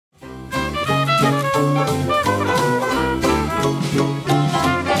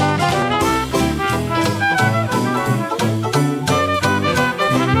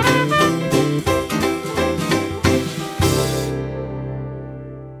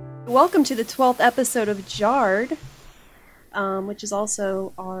Welcome to the 12th episode of Jarred, which is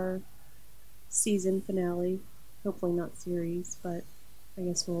also our season finale. Hopefully not series, but I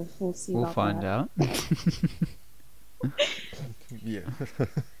guess we'll see We'll about find that. out. Yeah.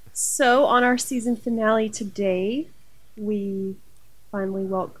 So, on our season finale today, we finally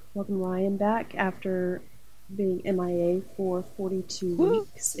welcome Ryan back after being MIA for 42 Woo.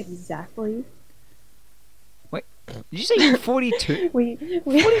 weeks exactly. Wait, did you say 42? We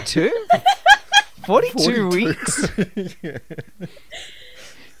 42? 42 weeks? Yeah.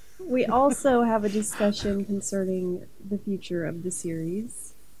 We also have a discussion concerning the future of the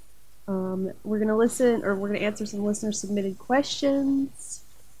series. We're gonna answer some listener submitted questions,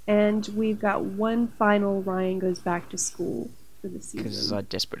 and we've got one final Ryan goes back to school for the Because season. I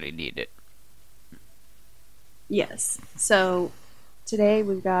desperately need it. Yes. So today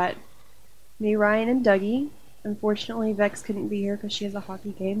we've got me, Ryan, and Dougie. Unfortunately, Vex couldn't be here because she has a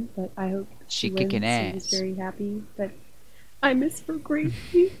hockey game, but I hope she She kicking wins. She's ass. very happy, but I miss her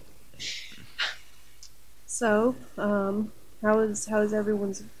greatly. So, how is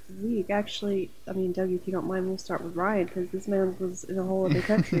everyone's week? Actually, I mean, Dougie, if you don't mind, we'll start with Ryan because this man was in a whole other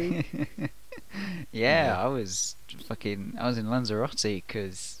country. Yeah, I was in Lanzarote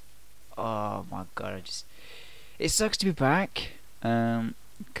because, oh my god, it sucks to be back.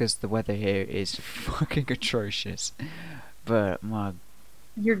 Because the weather here is fucking atrocious. But my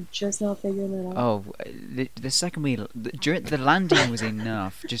You're just now figuring that out. Oh, the second during the landing was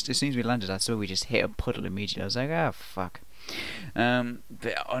enough. Just as soon as we landed, I saw we just hit a puddle immediately. I was like, ah, fuck.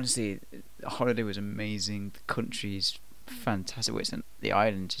 But honestly, the holiday was amazing. The country's fantastic. The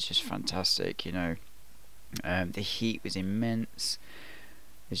island is just fantastic. You know, the heat was immense,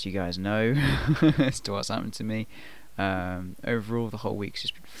 as you guys know, as to what's happened to me. Overall, the whole week's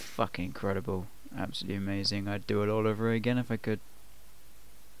just been fucking incredible. Absolutely amazing. I'd do it all over again if I could.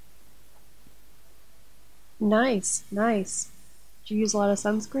 Nice. Did you use a lot of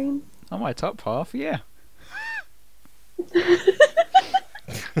sunscreen? On my top half, yeah.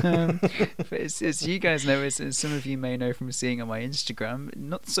 But as you guys know, as some of you may know from seeing on my Instagram,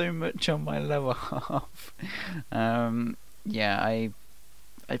 not so much on my lower half. Yeah, I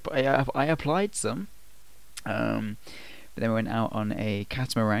applied some, but then we went out on a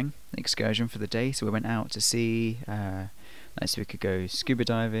catamaran excursion for the day. So we went out to sea. So we could go scuba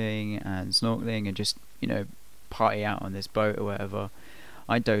diving and snorkeling and just party out on this boat or whatever.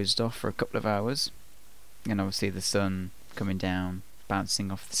 I dozed off for a couple of hours, and obviously the sun coming down,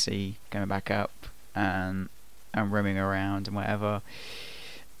 bouncing off the sea, going back up, and roaming around and whatever,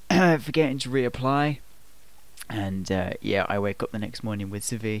 forgetting to reapply. And I wake up the next morning with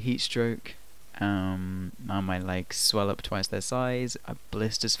severe heat stroke. My legs swell up twice their size.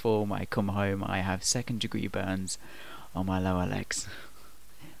 Blisters form. I come home. I have second-degree burns on my lower legs.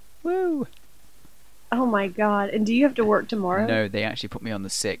 Woo! Oh my god! And do you have to work tomorrow? No, they actually put me on the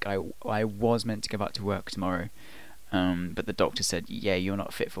sick. I was meant to go back to work tomorrow, but the doctor said, yeah, you're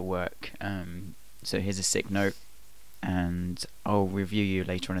not fit for work. So here's a sick note, and I'll review you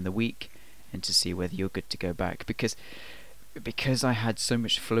later on in the week, and to see whether you're good to go back. Because I had so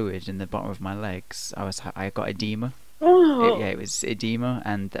much fluid in the bottom of my legs, I got edema. Oh. It was edema,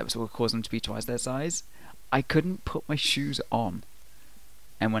 and that was what caused them to be twice their size. I couldn't put my shoes on,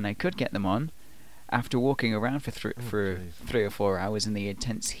 and when I could get them on, after walking around for 3 or 4 hours in the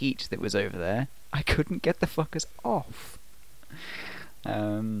intense heat that was over there, I couldn't get the fuckers off.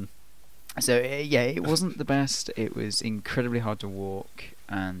 It wasn't the best. It was incredibly hard to walk,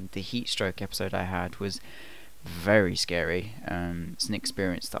 and the heat stroke episode I had was very scary. It's an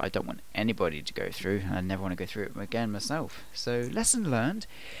experience that I don't want anybody to go through, and I never want to go through it again myself. So, lesson learned: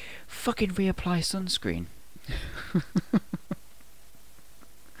 fucking reapply sunscreen.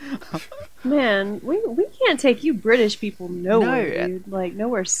 Man, we can't take you British people nowhere, dude. Like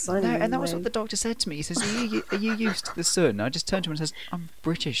nowhere sunny. No, and that anyway. was what the doctor said to me. He says, are you used to the sun? I just turned to him and says, I'm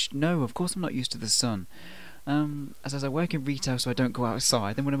British. No, of course I'm not used to the sun. I says, I work in retail, so I don't go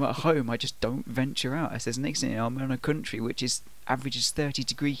outside. Then when I'm at home, I just don't venture out. I says, next thing you know, I'm in a country which averages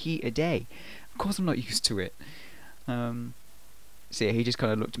 30-degree heat a day. Of course I'm not used to it. So yeah, he just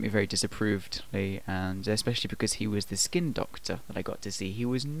kind of looked at me very disapprovingly, and especially because he was the skin doctor that I got to see, he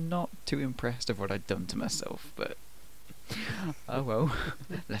was not too impressed of what I'd done to myself. But oh well,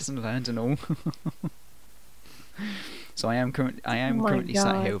 lesson learned and all. So I am currently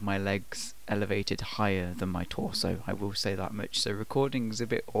sat here with my legs elevated higher than my torso. I will say that much. So recording's a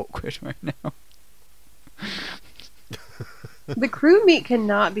bit awkward right now. The crew meet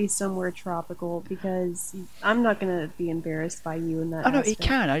cannot be somewhere tropical because I'm not gonna be embarrassed by you in that. Oh no, it aspect.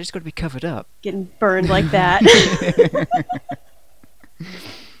 can. I just got to be covered up. Getting burned like that.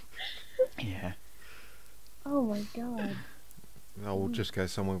 my god. No, we'll just go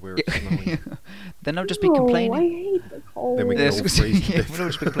somewhere where it's snowing. Then I'll just be No, complaining. I hate the cold. Then we can all freeze to Yeah, death. we'll all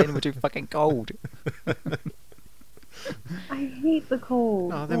just be complaining we're too fucking cold. I hate the cold.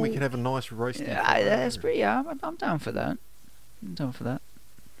 No, then we can have a nice roasting. Yeah, that's pretty. Yeah, I'm down for that. I'm down for that.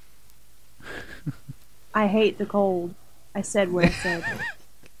 I hate the cold. I said what I said.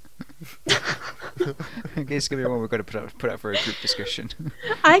 Okay, it's gonna be one we're gonna put out for a group discussion.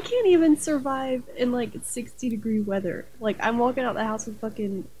 I can't even survive in like 60-degree weather. Like I'm walking out the house with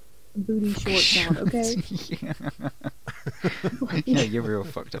fucking booty shorts on. Okay. Yeah. Yeah, you're real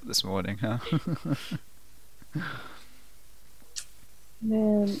fucked up this morning, huh?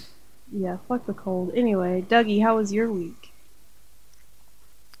 Man, yeah, fuck the cold. Anyway, Dougie, how was your week?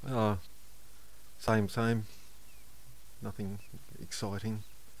 Same. Nothing exciting.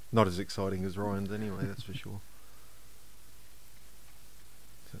 Not as exciting as Ryan's anyway, that's for sure.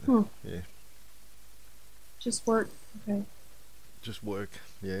 So, yeah, Just work. Okay. just work.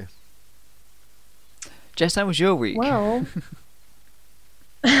 Yeah. Jess, how was your week? Well,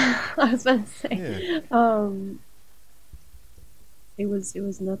 I was about to say, it was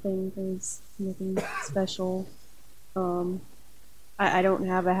nothing. There was nothing special. I don't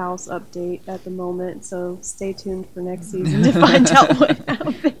have a house update at the moment, so stay tuned for next season to find out what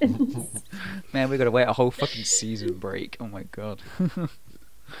happens. Man, we gotta wait a whole fucking season break. Oh my god.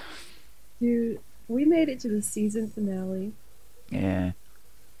 Dude, we made it to the season finale. Yeah.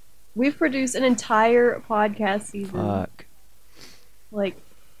 We've produced an entire podcast season. Fuck. Like,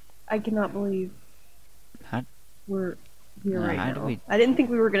 I cannot believe How- we're here right how now. do we- I didn't think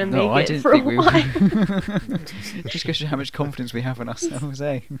we were gonna No, I make it didn't for a think we while. were. Just goes to show how much confidence we have in ourselves,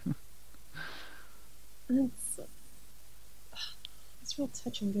 eh? It's real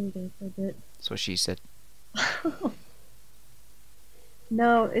touch and go there for a bit. That's what she said.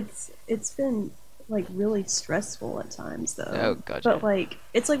 No, it's been like really stressful at times though. Oh god. But Yeah. like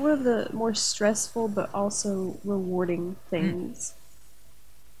it's like one of the more stressful but also rewarding things.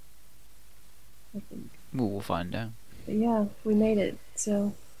 I think. Well, we'll find out. But yeah, we made it.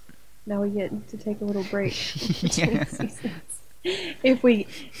 So now we get to take a little break between Yeah. seasons.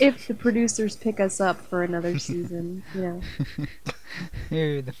 If the producers pick us up for another season, you know.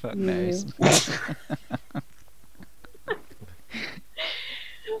 Who the fuck You. knows?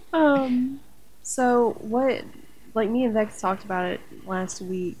 So what, like me and Vex talked about it last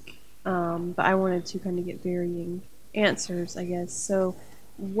week, but I wanted to kind of get varying answers, I guess. So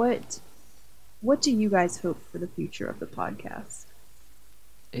what do you guys hope for the future of the podcast?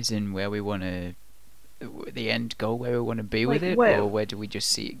 Is in where we want to, the end goal, where we want to be with Like it, what- or where do we just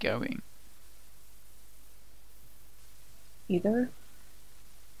see it going? Either?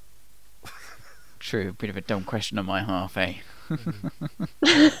 True, bit of a dumb question on my half, eh?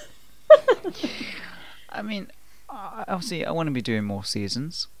 I mean, obviously, I want to be doing more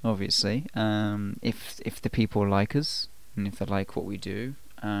seasons. Obviously, if the people like us and if they like what we do,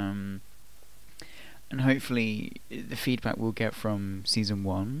 and hopefully the feedback we'll get from season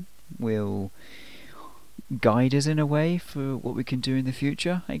 1 will guide us in a way for what we can do in the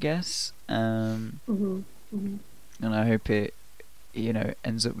future, I guess. Mm-hmm. Mm-hmm. And I hope it,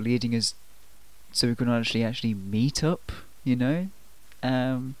 ends up leading us so we can actually meet up, Yes.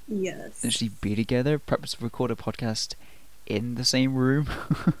 actually be together, perhaps record a podcast in the same room.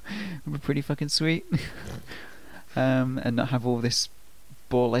 Would be pretty fucking sweet. And not have all this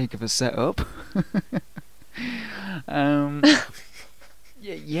ball ache of a setup.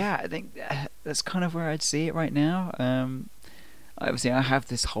 Yeah, I think that's kind of where I'd see it right now. Obviously, I have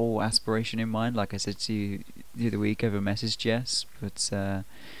this whole aspiration in mind, like I said to you the other week over message, Jess. But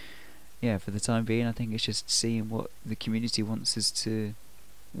yeah, for the time being, I think it's just seeing what the community wants us to,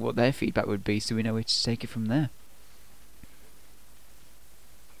 what their feedback would be, so we know where to take it from there.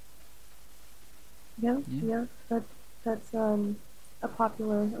 Yeah. That's a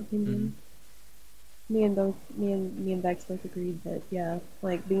popular opinion. Me and Vex both agreed that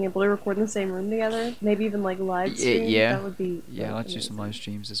like being able to record in the same room together, maybe even like live stream. Yeah. That would be Yeah, like, I'd do some amazing. live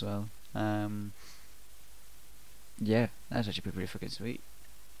streams as well. Yeah, that'd actually be pretty fucking sweet.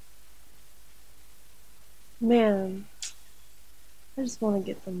 Man, I just want to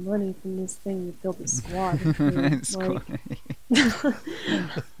get the money from this thing to build a squad. with me. It's Like, quite-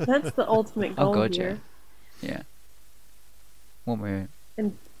 that's the ultimate Oh goal god, here. yeah. One more.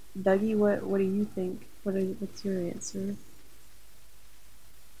 And Dougie, what do you think? What's your answer?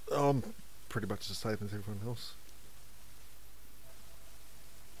 Pretty much the same as everyone else.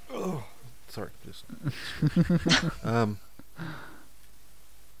 Oh, sorry, just.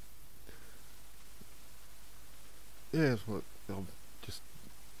 Yeah, well, just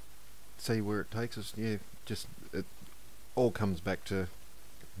see where it takes us. Yeah, just it all comes back to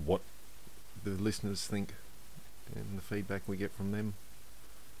what the listeners think and the feedback we get from them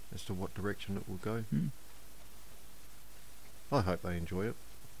as to what direction it will go. I hope they enjoy it.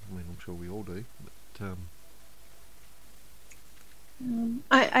 I mean, I'm sure we all do. But,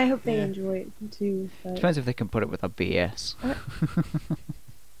 I hope they enjoy it too. But Depends if they can put it with our BS.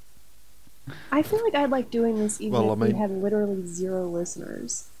 I feel like I'd like doing this even Well, if we had literally 0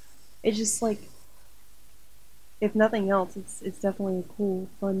 listeners. It's just like, if nothing else, it's definitely a cool,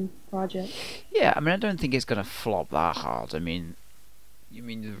 fun project. Yeah, I mean, I don't think it's gonna flop that hard. I mean, you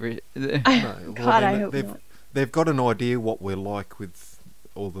mean no, God, I hope not. They've got an idea what we're like with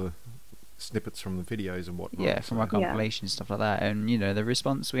all the snippets from the videos and whatnot. yeah, from our compilation stuff like that, and you know, the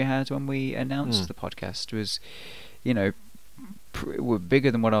response we had when we announced the podcast was, you know, were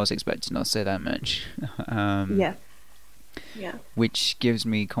bigger than what I was expecting. I'll say that much. Yeah. Which gives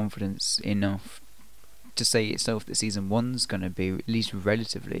me confidence enough to say itself that season 1's going to be at least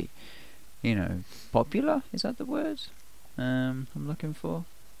relatively, you know, popular. Is that the word I'm looking for?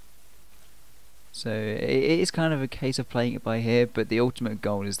 So it is kind of a case of playing it by ear, but the ultimate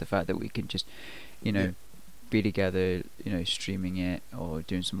goal is the fact that we can just, you know, be together, you know, streaming it or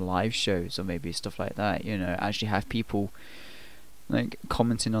doing some live shows or maybe stuff like that. You know, actually have people like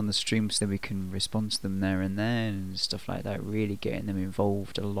commenting on the stream so that we can respond to them there and then and stuff like that. Really getting them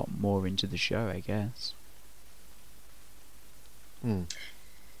involved a lot more into the show, I guess.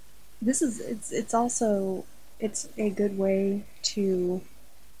 This is it's also a good way to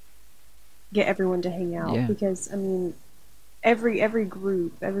get everyone to hang out because I mean every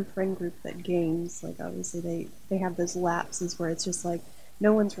group, every friend group that games, like obviously they have those lapses where it's just like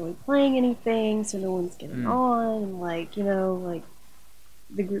no one's really playing anything, so no one's getting on, and like, you know, like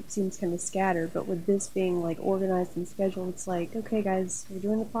the group seems kind of scattered. But with this being like organized and scheduled, it's like, okay guys, we're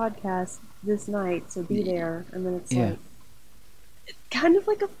doing the podcast this night, so be there. And then it's like kind of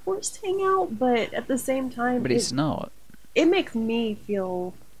like a forced hangout, but at the same time, but it's not. It makes me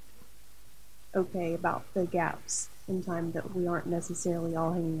feel okay about the gaps in time that we aren't necessarily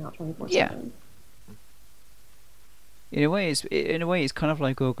all hanging out 24/7. In a way, it's kind of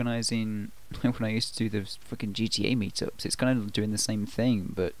like organising when I used to do the fucking GTA meetups. It's kind of doing the same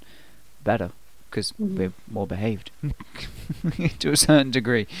thing, but better because we're more behaved to a certain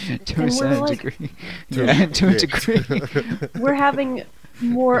degree. To a certain degree, to a degree. We're having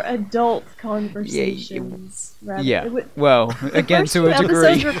more adult conversations. Well, again, to a degree. The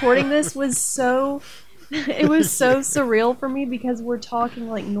episodes recording this was so. It was so surreal for me because we're talking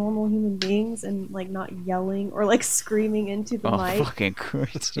like normal human beings and like not yelling or like screaming into the mic. Oh, fucking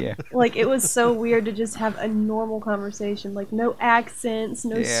Christ, yeah. Like it was so weird to just have a normal conversation, like no accents,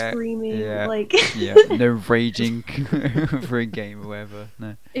 no screaming, like no raging for a game or whatever.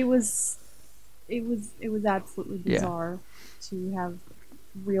 No. It was absolutely bizarre to have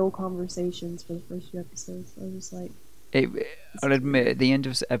real conversations for the first few episodes. I was just like, I'll admit, at the end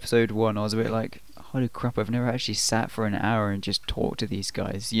of episode 1, I was a bit like, holy crap, I've never actually sat for an hour and just talked to these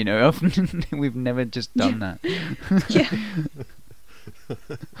guys, you know? We've never just done that.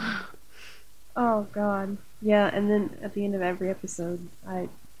 Oh, God. Yeah, and then at the end of every episode, I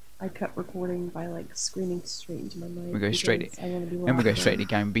cut recording by, like, screaming straight into my mic. We go straight to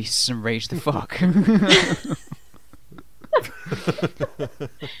Gang Beasts and rage the fuck.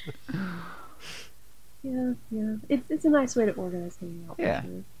 Yeah. It's a nice way to organize hanging out. Yeah.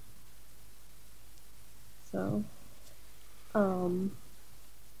 Sure. So,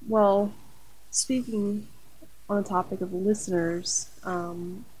 well, speaking on the topic of listeners,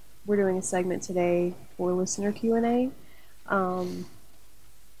 we're doing a segment today for listener Q&A.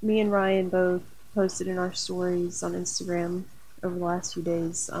 Me and Ryan both posted in our stories on Instagram over the last few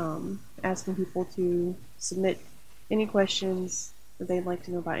days, asking people to submit any questions that they'd like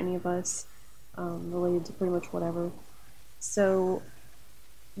to know about any of us. Related to pretty much whatever. So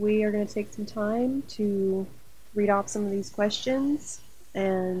we are going to take some time to read off some of these questions,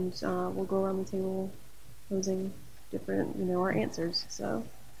 and we'll go around the table posing different, our answers. So,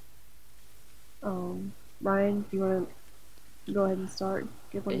 Ryan, do you want to go ahead and start?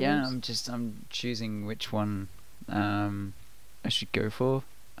 Give one yours? I'm choosing which one I should go for.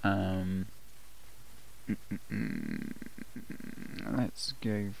 Let's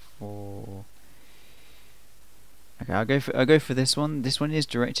go for. Okay, I'll go for this one. This one is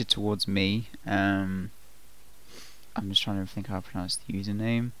directed towards me. I'm just trying to think how I pronounce the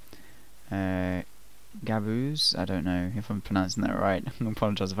username. Gabooz. I don't know if I'm pronouncing that right. I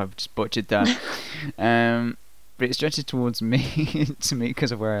apologise if I've just butchered that. But it's directed towards me, to me,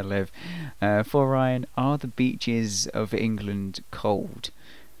 because of where I live. For Ryan, are the beaches of England cold?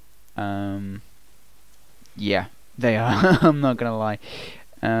 Yeah, they are. I'm not gonna lie.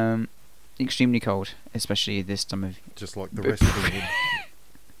 Extremely cold, especially this time of. Just like the rest of the wood.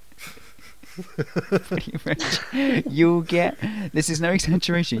 Pretty much. You'll get. This is no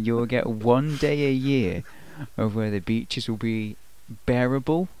exaggeration. You'll get one day a year of where the beaches will be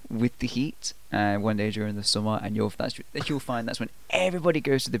bearable with the heat. One day during the summer, and you'll find that's when everybody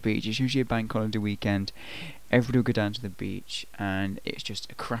goes to the beach. It's usually a bank holiday weekend. Everybody will go down to the beach, and it's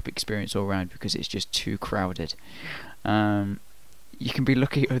just a crap experience all around because it's just too crowded. You can be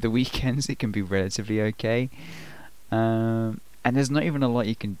lucky over the weekends; it can be relatively okay, and there's not even a lot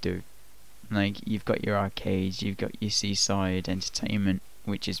you can do. Like, you've got your arcades, you've got your seaside entertainment,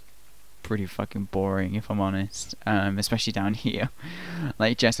 which is pretty fucking boring, if I'm honest. Especially down here.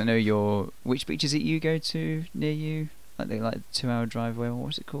 Like, Jess, I know which beach is it you go to near you? Like the 2-hour drive away,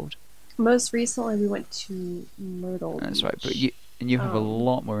 what's it called? Most recently, we went to Myrtle Beach. That's right, but you have a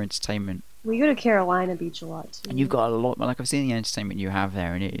lot more entertainment. We go to Carolina Beach a lot too. And you've got a lot more. Like, I've seen the entertainment you have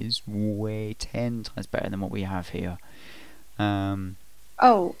there, and it is way 10 times better than what we have here.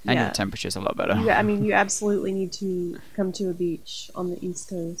 Oh, yeah. And your temperature's a lot better. Yeah, I mean, you absolutely need to come to a beach on the East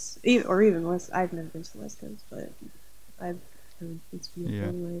Coast, or even West. I've never been to the West Coast, but I've heard it's beautiful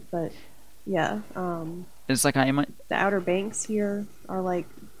anyway. But yeah, it's like the Outer Banks here are like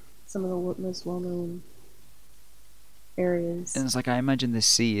some of the most well-known areas. And it's like, I imagine the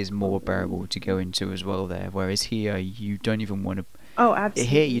sea is more bearable to go into as well there, whereas here you don't even want to. Oh,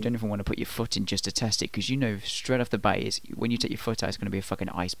 absolutely. Here you don't even want to put your foot in just to test it, because you know straight off the bat when you take your foot out, it's going to be a fucking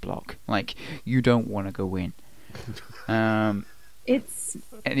ice block. Like, you don't want to go in. It's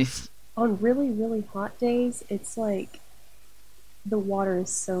on really, really hot days. It's like the water is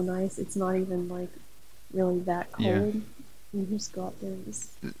so nice. It's not even like really that cold. Yeah. You just go out there and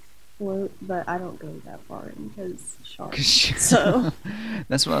just float. But I don't go that far in because sharks. So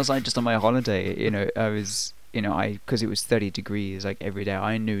that's what I was like just on my holiday. I was. Because it was 30 degrees like every day,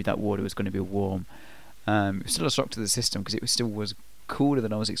 I knew that water was going to be warm. It was still a shock to the system because it still was cooler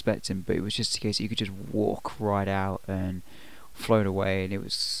than I was expecting, but it was just a case you could just walk right out and float away, and it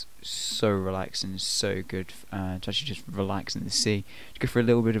was so relaxing, so good to actually just relax in the sea. To go for a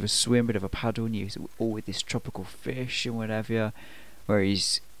little bit of a swim, bit of a paddle, and you're all with this tropical fish and whatever.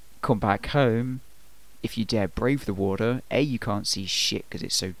 Whereas come back home, if you dare brave the water, A, you can't see shit because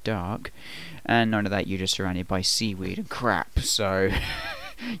it's so dark, and none of that, you're just surrounded by seaweed and crap, so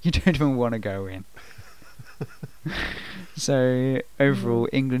you don't even want to go in. So, overall,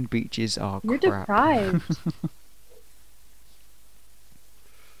 England beaches are You're crap. deprived.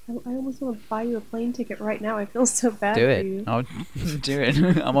 I almost want to buy you a plane ticket right now. I feel so bad Do for it. you. I'll do it.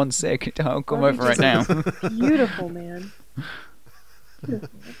 I'm on sick. I'll come That'd be over right now. Beautiful, man.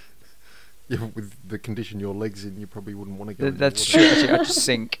 Beautiful. Yeah, with the condition your legs in, you probably wouldn't want to go in the That's water. true. Actually, I'd just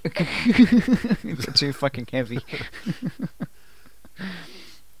sink. It's too fucking heavy.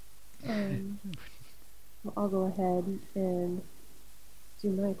 Well, I'll go ahead and do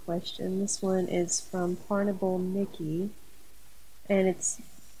my question. This one is from Parnable Mickey, and it's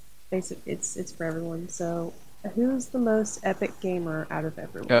for everyone. So, who's the most epic gamer out of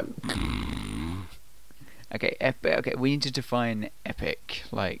everyone? Okay, okay, we need to define epic.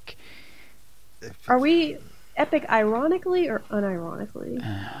 Like, are we epic ironically or unironically?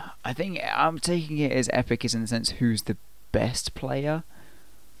 I think I'm taking it as epic is in the sense who's the best player.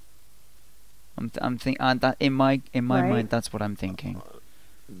 I'm thinking that in my mind, that's what I'm thinking.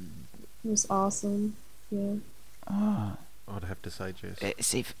 It was awesome. Yeah. Oh. I'd have to say Jess.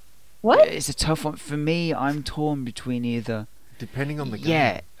 What? It's a tough one for me. I'm torn between either. Depending on the game.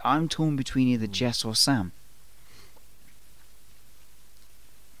 Yeah, I'm torn between either Jess or Sam.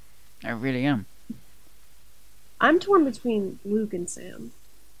 I really am. I'm torn between Luke and Sam.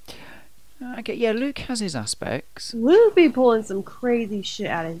 Okay, yeah, Luke has his aspects. Luke be pulling some crazy shit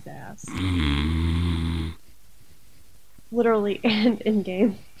out of his ass. Literally and in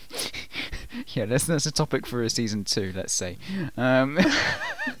game. Yeah, that's a topic for a season 2, let's say. What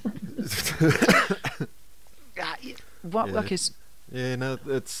yeah. like is? Yeah, no,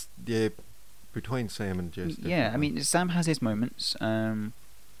 it's between Sam and Jess. Yeah, I definitely. mean, Sam has his moments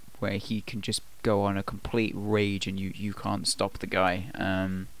where he can just go on a complete rage and you can't stop the guy.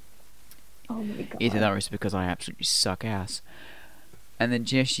 Oh my god. Either that or it's because I absolutely suck ass. And then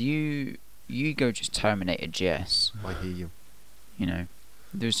Jess, you go just Terminator Jess. I hear you. You know,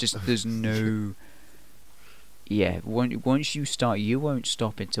 there's no. Yeah, once you start, you won't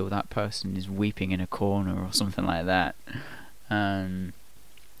stop until that person is weeping in a corner or something like that. When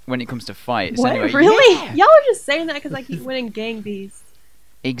it comes to fights, what? anyway. Really? Yeah. Y'all are just saying that because I keep winning Gang Beasts.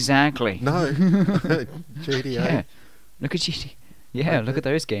 Exactly. No. GTA. Yeah. Look at GT. Yeah, Like look at that.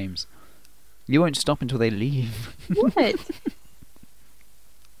 those games. You won't stop until they leave. What?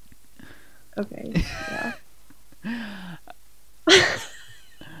 Okay, yeah.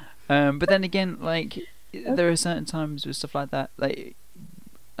 But then again, like there are certain times with stuff like that. Like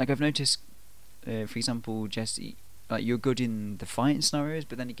I've noticed, for example, Jesse, like you're good in the fighting scenarios,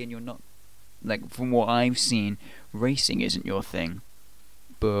 but then again, you're not. Like from what I've seen, racing isn't your thing.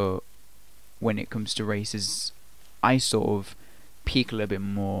 But when it comes to races, I sort of peak a little bit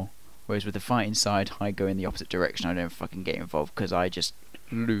more. Whereas with the fighting side, I go in the opposite direction. I don't fucking get involved because I just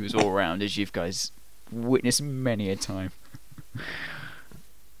lose all around, as you guys witnessed many a time.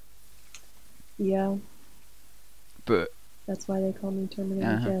 Yeah, But that's why they call me Terminator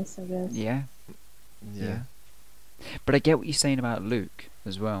Uh-huh. Jess, I guess. yeah. Yeah. But I get what you're saying about Luke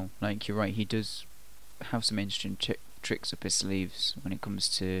as well. Like you're right, he does have some interesting tricks up his sleeves when it comes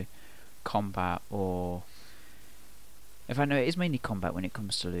to combat, or if I know it is mainly combat when it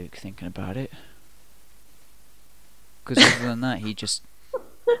comes to Luke. Thinking about it, because other than that, he just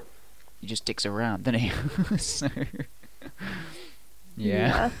dicks around, doesn't he? So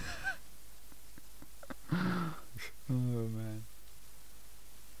yeah. Oh man.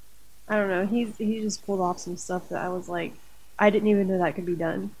 I don't know. He just pulled off some stuff that I was like, I didn't even know that could be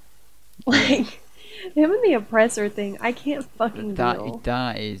done. Like him and the oppressor thing, I can't fucking deal.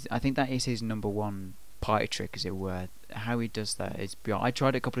 That is, I think that is his number one party trick, as it were. How he does that is beyond. I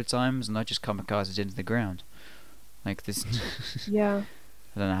tried it a couple of times and I just kamikazed into the ground. Like this. Yeah.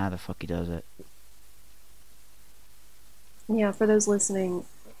 I don't know how the fuck he does it. Yeah, for those listening,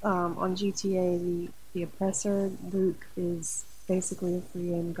 on GTA, the oppressor, Luke, is basically a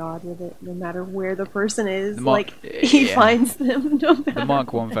freaking god with it. No matter where the person is, he finds them. No matter the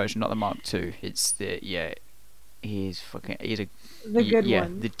Mark One what. version, not the Mark Two. It's the He's the good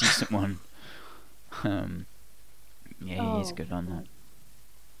one. the decent one. He's Oh, good on that. God.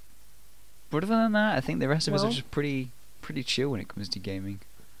 But other than that, I think the rest of us are Well- just pretty chill when it comes to gaming.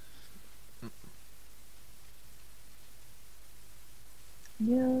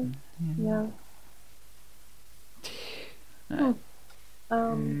 Yeah. Yeah. Uh,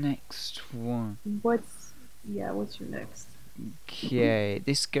 Hmm. Next one. What's your next? Okay,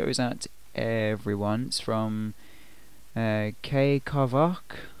 this goes out to everyone. It's from K. Kavak.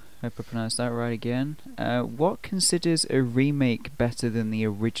 Hope I pronounced that right again. What considers a remake better than the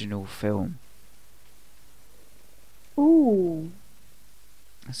original film? Ooh.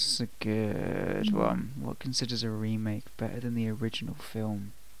 This is a good one. What considers a remake better than the original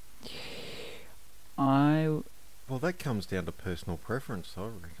film? Well, that comes down to personal preference, I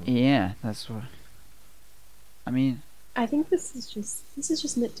reckon. Yeah, that's what. I mean, I think this is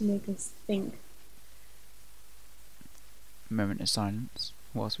just meant to make us think. moment of silence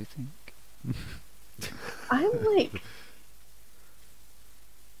whilst we think. I'm like,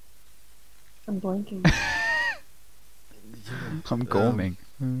 I'm blanking. I'm gorming.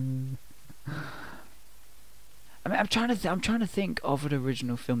 I mean, I'm trying to think of an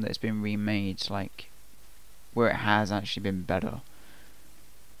original film that's been remade, like where it has actually been better.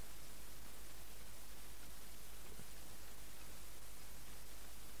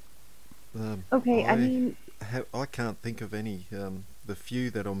 Okay, I mean, I can't think of any. The few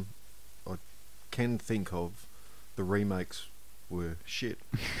that I can think of, the remakes were shit,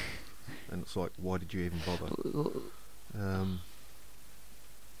 and it's like, why did you even bother?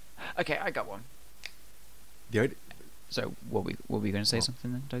 Okay, I got one. The only, So, what were we going to say What?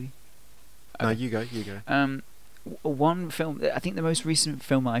 something then, Dougie? No, Okay. you go. One film, I think the most recent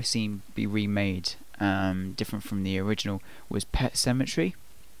film I've seen be remade, different from the original, was Pet Sematary.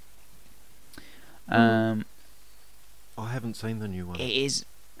 I haven't seen the new one. It is.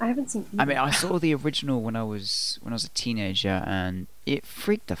 I haven't seen. I mean, I saw the original when I was a teenager, and it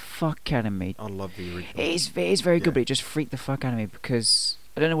freaked the fuck out of me. I love the original. It is very Yeah. good, but it just freaked the fuck out of me because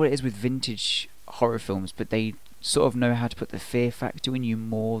I don't know what it is with vintage horror films, but they sort of know how to put the fear factor in you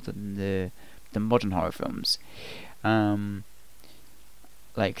more than the modern horror films. Like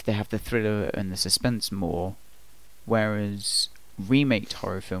they have the thriller and the suspense more, whereas remake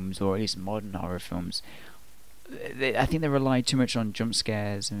horror films, or at least modern horror films, I think they rely too much on jump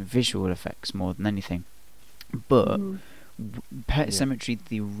scares and visual effects more than anything. But Mhm. Pet Yeah. Sematary,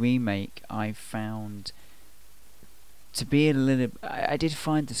 the remake, I found to be a little. I did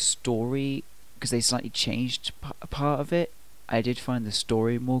find the story, because they slightly changed a part of it. I did find the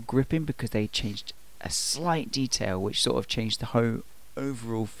story more gripping because they changed a slight detail, which sort of changed the whole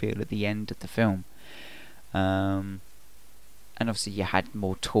overall feel at the end of the film. And obviously, you had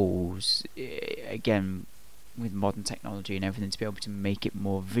more tools. Again, with modern technology and everything, to be able to make it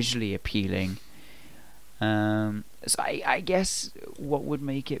more visually appealing. So I guess what would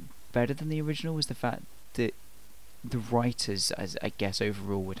make it better than the original was the fact that the writers, as I guess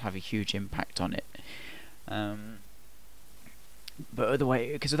overall, would have a huge impact on it. But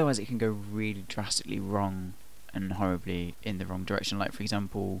otherwise it can go really drastically wrong and horribly in the wrong direction. Like, for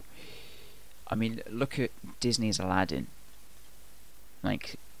example, I mean, look at Disney's Aladdin.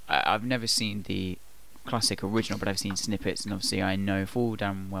 Like, I've never seen the classic original, but I've seen snippets, and obviously I know full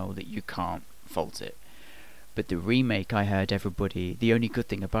damn well that you can't fault it. But the remake, I heard everybody, the only good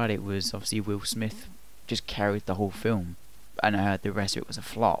thing about it was obviously Will Smith just carried the whole film, and I heard the rest of it was a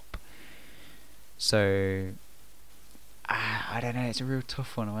flop. So I don't know, it's a real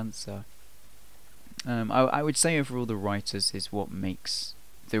tough one to answer. I would say overall the writers is what makes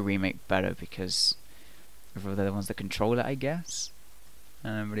the remake better, because overall they're the ones that control it, I guess.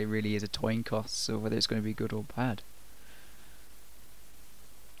 But it really is a toying cost of whether it's going to be good or bad.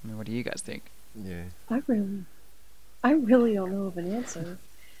 I mean, what do you guys think? Yeah. I really don't know of an answer.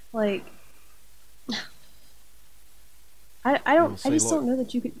 Like, I just don't know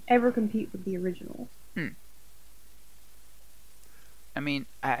that you could ever compete with the original. I mean,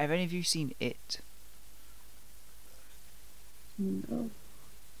 have any of you seen It? No.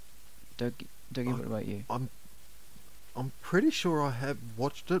 Dougie, what about you? I'm pretty sure I have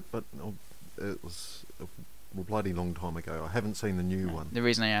watched it, but it was a bloody long time ago. I haven't seen the new one. The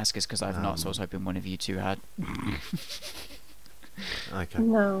reason I ask is because I've not, so I was hoping one of you two had. Okay.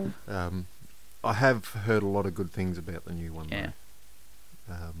 No. I have heard a lot of good things about the new one. Yeah.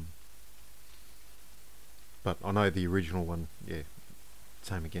 Though. But I know the original one. Yeah.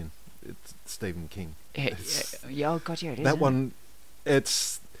 Same again. It's Stephen King. Yeah, oh god, yeah, it is. That one,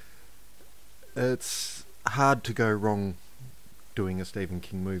 it's hard to go wrong doing a Stephen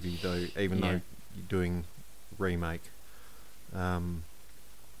King movie, though. Even though you're doing remake,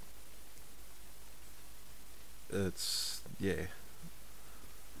 it's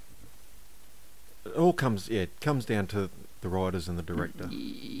It all comes down to the writers and the director.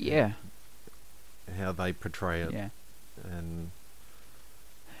 Yeah. How they portray it. Yeah. And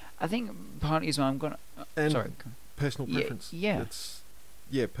I think partly as well, I'm gonna. Sorry. Personal preference. Yeah. It's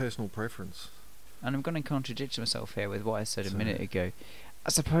personal preference. And I'm going to contradict myself here with what I said a minute ago. I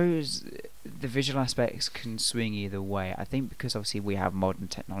suppose the visual aspects can swing either way. I think because obviously we have modern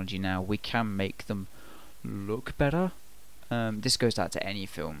technology now, we can make them look better. This goes out to any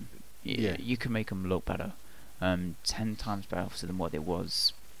film. You can make them look better. 10 times better obviously than what it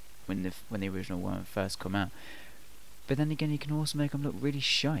was when the original one first come out. But then again, you can also make them look really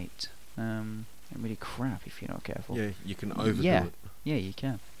shite. And really crap if you're not careful. Yeah, you can overdo it. Yeah, you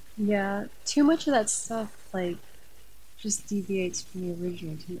can. Yeah, too much of that stuff like just deviates from the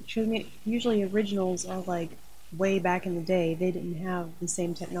original too much. I mean, usually originals are like way back in the day. They didn't have the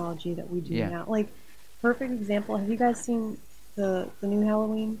same technology that we do now. Like, perfect example. Have you guys seen the new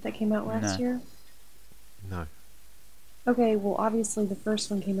Halloween that came out last year? No. Okay, well, obviously the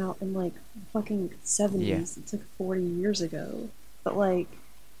first one came out in like fucking 70s. Yeah. It's like 40 years ago. But like,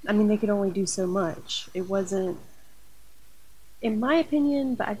 I mean, they could only do so much. It wasn't, in my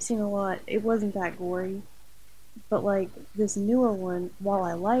opinion, but I've seen a lot, it wasn't that gory. But like this newer one, while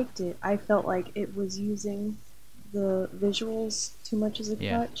I liked it, I felt like it was using the visuals too much as a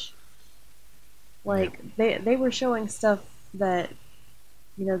crutch. Like they were showing stuff that,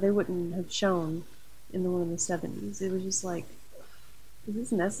 you know, they wouldn't have shown in the one in the 70s. It was just like, is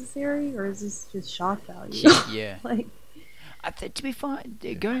this necessary or is this just shock value? Yeah. Like, to be fine,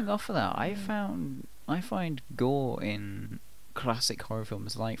 going off of that, I find gore in classic horror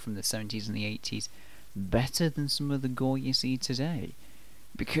films like from the 70s and the 80s better than some of the gore you see today,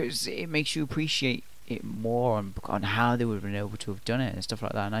 because it makes you appreciate it more on how they would have been able to have done it and stuff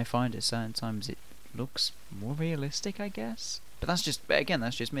like that. And I find at certain times it looks more realistic, I guess. But that's just me.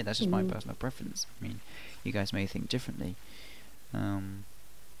 That's just my personal preference. I mean, you guys may think differently.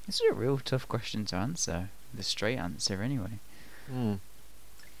 This is a real tough question to answer. The straight answer, anyway.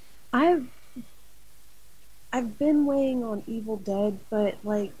 I've been weighing on Evil Dead, but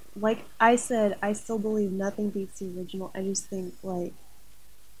like I said, I still believe nothing beats the original. I just think like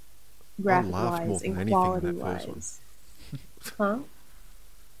graphic wise and quality wise. Huh?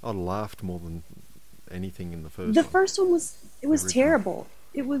 I laughed more than anything in the first one. The first one was terrible.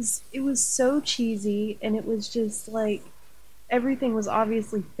 It was so cheesy, and it was just like everything was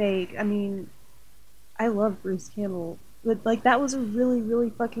obviously fake. I mean, I love Bruce Campbell, but like that was a really, really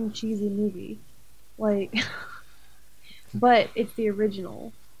fucking cheesy movie. Like, but it's the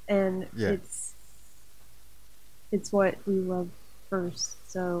original, and it's what we love first.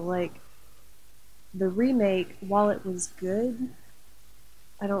 So like, the remake, while it was good,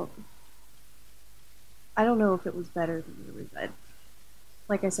 I don't I don't know if it was better than the original.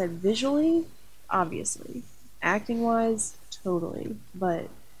 Like I said, visually, obviously, acting wise, totally, but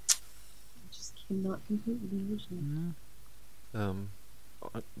I just cannot compete with the original. No.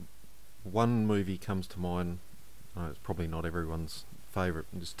 I- One movie comes to mind. It's probably not everyone's favourite.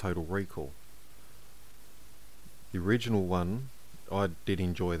 It's Total Recall. The original one, I did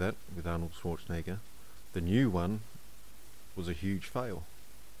enjoy that with Arnold Schwarzenegger. The new one was a huge fail.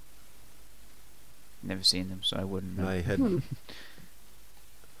 Never seen them, so I wouldn't know. They had,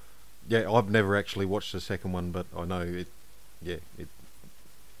 yeah, I've never actually watched the second one, but I know it. Yeah, it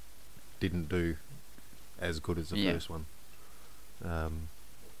didn't do as good as the first one.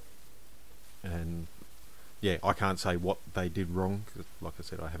 And yeah, I can't say what they did wrong, 'cause like I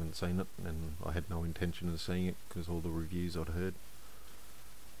said, I haven't seen it, and I had no intention of seeing it because all the reviews I'd heard,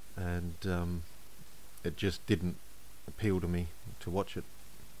 and it just didn't appeal to me to watch it.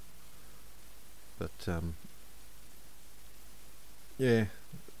 But yeah,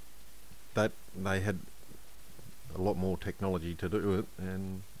 that they had a lot more technology to do it,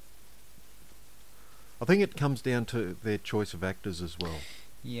 and I think it comes down to their choice of actors as well.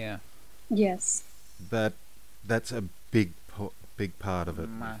 Yeah. Yes. That's a big part of it.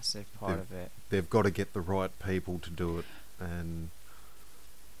 Massive part of it. They've got to get the right people to do it, and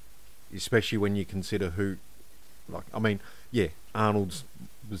especially when you consider who, like, I mean, yeah, Arnold's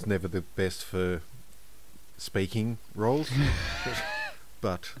was never the best for speaking roles,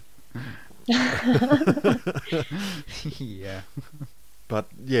 but Yeah. but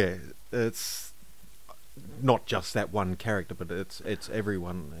yeah, it's not just that one character, but it's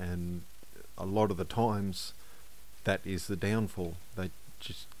everyone, and a lot of the times that is the downfall. They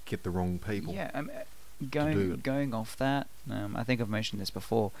just get the wrong people. Yeah, do it. going off that, I think I've mentioned this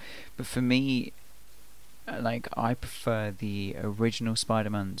before, but for me, like, I prefer the original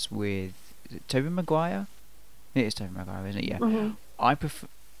Spider-Mans with, is it Tobey Maguire? It is Tobey Maguire, isn't it? Yeah. Mhm. I prefer.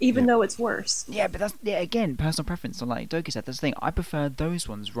 Even Yeah. though it's worse. Yeah, but that's, yeah, again, personal preference. So, like Dougie said, that's the thing. I prefer those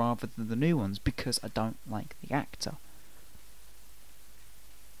ones rather than the new ones because I don't like the actor.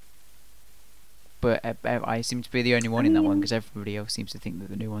 But I seem to be the only one in that one because everybody else seems to think that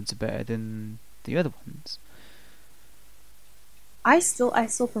the new ones are better than the other ones. I still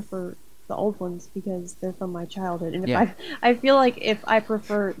prefer the old ones because they're from my childhood, and if Yeah. I feel like if I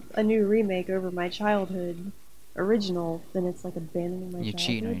prefer a new remake over my childhood original, then it's like abandoning my You're childhood.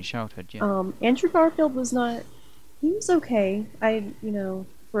 cheating on your childhood, yeah. Andrew Garfield was not. He was okay.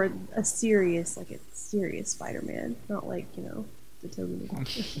 For a serious Spider-Man, not like the Tobey Maguire.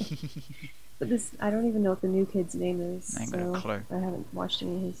 But this, I don't even know what the new kid's name is. I ain't got a clue. I haven't watched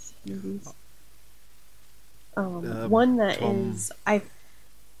any of his movies. Um, One that Tom- is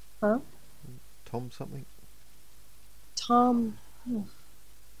Tom something? Tom.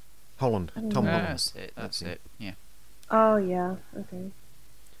 Holland. I don't Tom know. Holland. That's it. That's it. Yeah. Oh yeah, okay.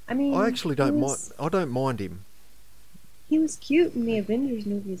 I mean, I actually don't he mind. was- I don't mind him. He was cute in the Avengers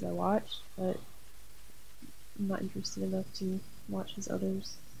movies I watched, but I'm not interested enough to watch his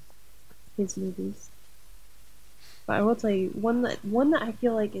movies. But I will tell you one that I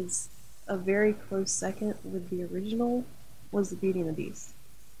feel like is a very close second with the original was The Beauty and the Beast.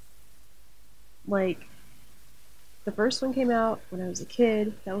 Like, the first one came out when I was a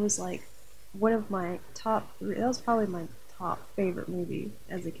kid. That was like one of my top three. That was probably my top favorite movie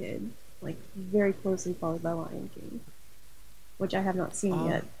as a kid. Like, very closely followed by Lion King, which I have not seen Oh.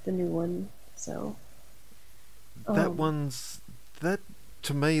 yet. The new one, so. That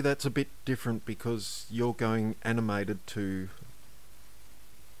to me that's a bit different because you're going animated to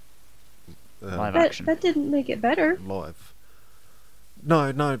Live That action. that didn't make it better. live.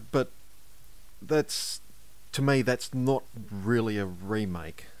 No, but that's to me that's not really a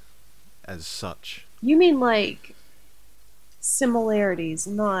remake as such. You mean like similarities,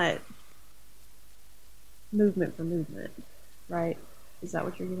 not movement for movement, right? Is that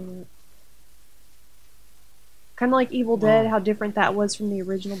what you're getting at? Kind of like Evil Dead, Well- how different that was from the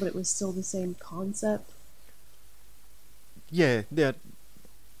original, but it was still the same concept. Yeah.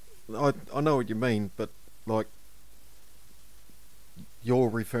 I know what you mean, but like you're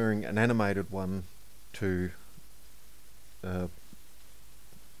referring an animated one to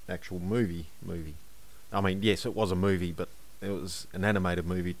actual movie. I mean, yes, it was a movie, but it was an animated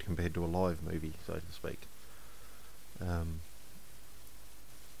movie compared to a live movie, so to speak.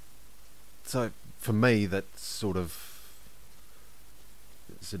 So for me, that's sort of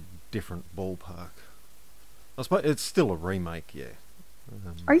it's a different ballpark. I suppose it's still a remake, yeah.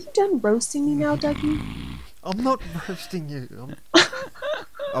 Are you done roasting me now, Dougie? I'm not roasting you.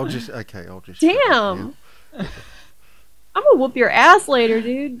 I'll just shut up Damn! now. I'm gonna whoop your ass later,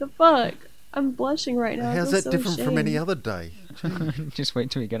 dude. The fuck? I'm blushing right now. I How's feel that so different from any ashamed. other day? Just wait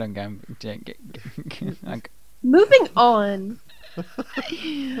till we get on game. Moving on.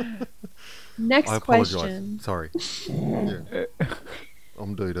 Next I apologise. question. Sorry. Yeah.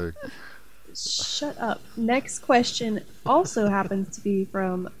 I'm doo-doo. Shut up. Next question also happens to be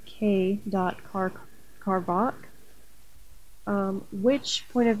from K.Carvach. Which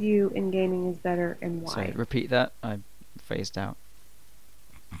point of view in gaming is better and why? Sorry, repeat that. I phased out.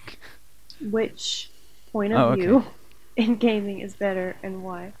 Which point of view in gaming is better and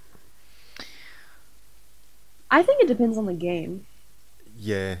why? I think it depends on the game.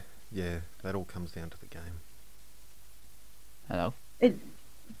 Yeah, that all comes down to the game. Hello? It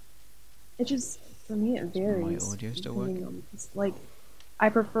just, for me, it varies. My audio still working? Like, I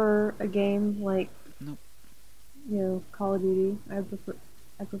prefer a game like, Nope. you know, Call of Duty. I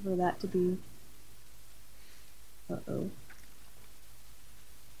prefer that to be.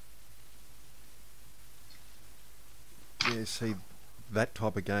 Yeah, see, that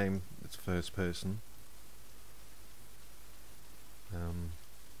type of game, it's first person.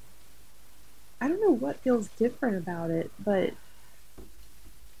 I don't know what feels different about it, but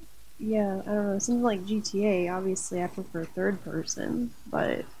yeah, I don't know. Something like GTA, obviously I prefer third person,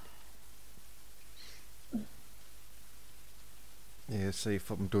 but Yeah, see, if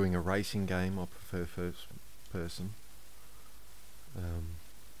I'm doing a racing game, I prefer first person.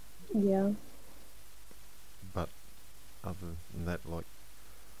 yeah. But other than that, like,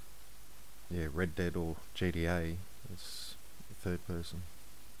 yeah, Red Dead or GTA, it's third person.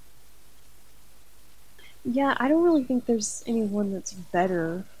 Yeah, I don't really think there's anyone that's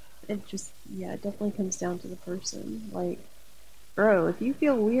better. It just, yeah, it definitely comes down to the person. Like, bro, if you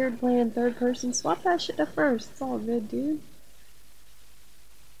feel weird playing third person, swap that shit to first. It's all good, dude.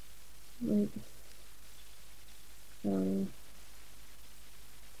 Like,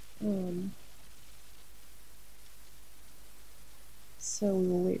 so we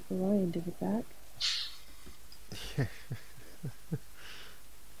will wait for Ryan to get back.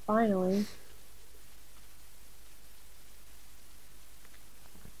 Finally.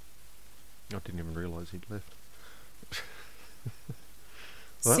 I didn't even realise he'd left.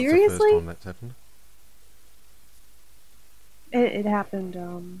 Well, Seriously? that's the first time that's happened. It happened,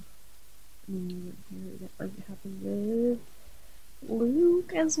 it happened with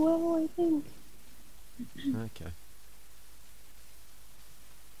Luke as well, I think. Okay.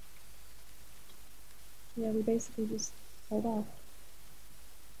 Yeah, we basically just pulled off.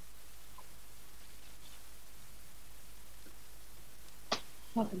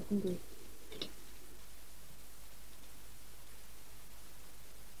 Fucking hungry.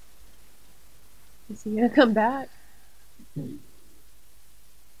 Is he gonna come back?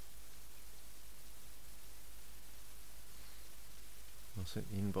 I'll send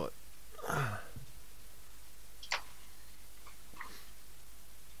the invite.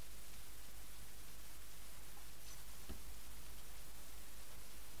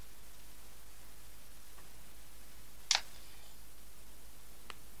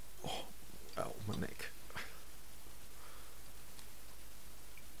 Oh, my neck.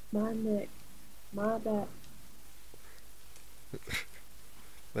 My neck. My back.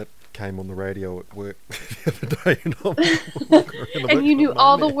 That came on the radio at work the other day, and I'm walking around And you knew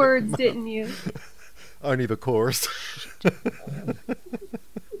all the neck. words, didn't you? Only the chorus.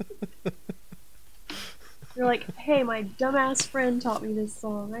 You're like, hey, my dumbass friend taught me this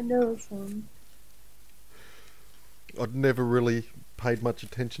song. I know this one. I'd never really paid much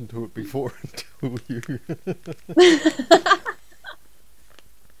attention to it before until you.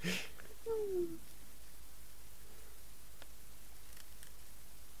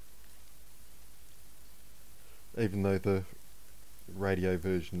 Even though the radio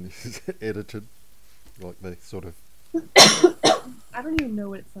version is edited, like they sort of. I don't even know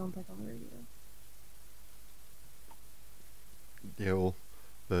what it sounds like on the radio. Yeah, well,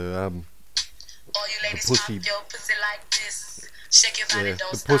 the All you ladies pussy- pop your pussy like this. Shake your body, yeah,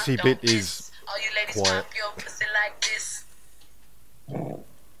 don't the stop, pussy don't bit miss. is All you ladies quiet. pop your pussy like this.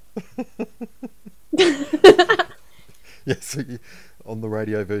 Yeah, so on the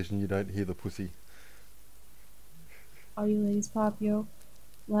radio version you don't hear the pussy All you ladies pop yo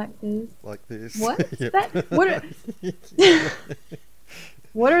like this. like this. What? Yep.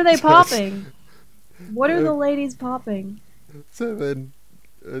 What are they So popping? What are the ladies popping? So then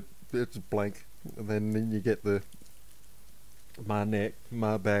it's blank, and then you get the my neck,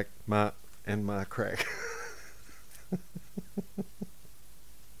 my back, my and my crack.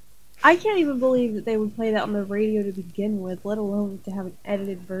 I can't even believe that they would play that on the radio to begin with, let alone to have an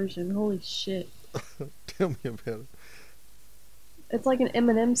edited version. Holy shit. Tell me about it. It's like an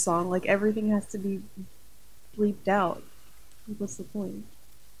Eminem song. Like everything has to be bleeped out. What's the point?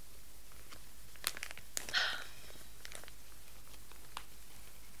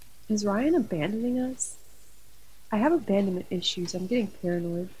 Is Ryan abandoning us? I have abandonment issues. I'm getting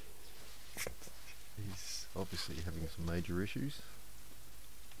paranoid. He's obviously having some major issues.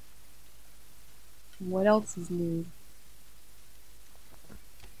 What else is new?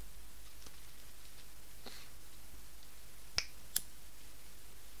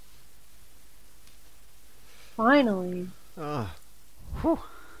 Finally. Ah, Whew.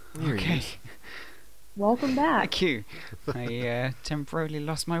 here he Okay. is. Welcome back. Thank you. I temporarily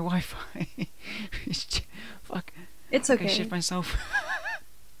lost my Wi-Fi. Fuck. It's I okay. shit myself.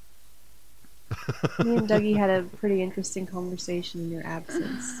 Me and Dougie had a pretty interesting conversation in your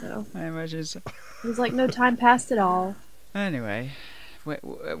absence, so I imagine so. it was like no time passed at all. Anyway,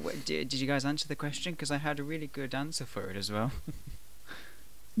 did you guys answer the question? Because I had a really good answer for it as well.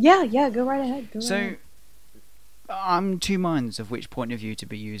 Yeah, go right ahead. Go right So, ahead. I'm two minds of which point of view to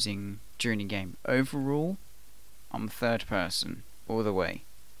be using during a game. Overall, I'm third person all the way.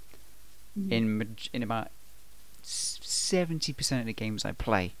 Mhm. In about 70% of the games I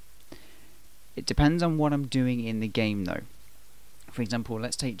play. It depends on what I'm doing in the game though. For example,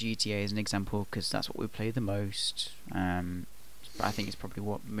 let's take GTA as an example because that's what we play the most. But I think it's probably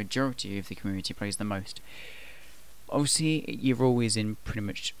what majority of the community plays the most. Obviously, you're always in pretty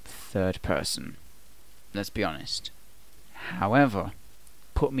much third person. Let's be honest. However,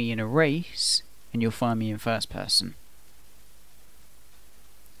 put me in a race and you'll find me in first person.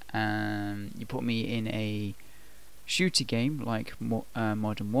 You put me in a shooter game like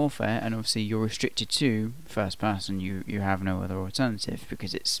Modern Warfare, and obviously you're restricted to first person. You have no other alternative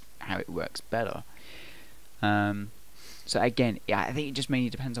because it's how it works better. So again, yeah, I think it just mainly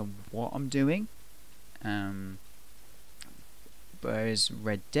depends on what I'm doing. Whereas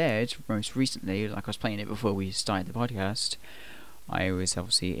Red Dead, most recently, like I was playing it before we started the podcast, I was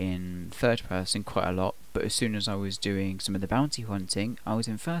obviously in third person quite a lot, but as soon as I was doing some of the bounty hunting, I was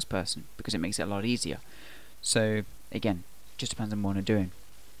in first person because it makes it a lot easier. So again, just depends on what I'm doing.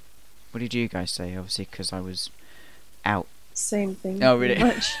 What did you guys say? Obviously, because I was out. Same thing. Oh, pretty really?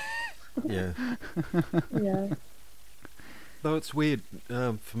 Much. Yeah. Yeah. Though it's weird,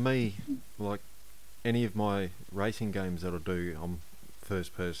 for me, like any of my racing games that I do, I'm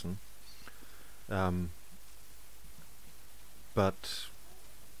first person. But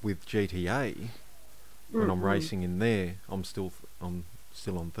with GTA, when I'm racing in there, I'm still on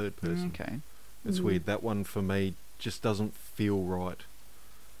third person. Okay. It's Mhm. weird. That one for me just doesn't feel right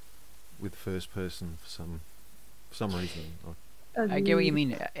with first person for some reason. I get what you Agreed.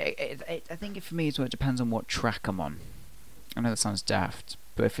 mean. I think for me as well, it depends on what track I'm on. I know that sounds daft,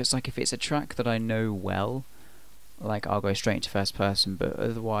 but if it's a track that I know well, like I'll go straight into first person. But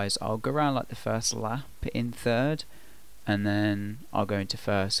otherwise, I'll go around like the first lap in third, and then I'll go into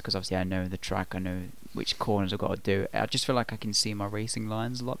first because obviously I know the track, I know which corners I've got to do. I just feel like I can see my racing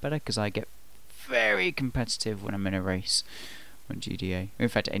lines a lot better because I get very competitive when I'm in a race on GTA. In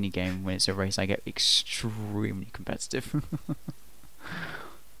fact, any game when it's a race, I get extremely competitive.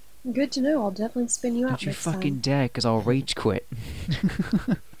 Good to know. I'll definitely spin you out Don't you next fucking time. dare, because I'll rage quit.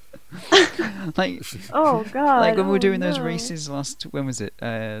 like, Oh God! like when we were doing those no. races when was it?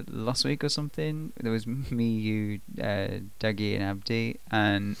 Last week or something. There was me, you, Dougie, and Abdi,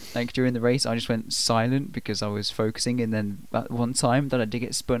 and like during the race, I just went silent because I was focusing. And then that one time that I did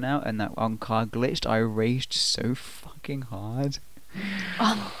get spun out and that one car glitched, I raged so fucking hard.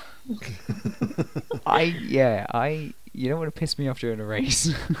 Oh. You don't want to piss me off during a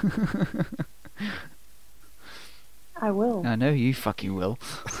race. I will. I know you fucking will.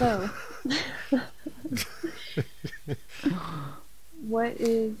 So, what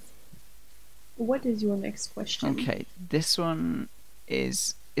is your next question? Okay, this one's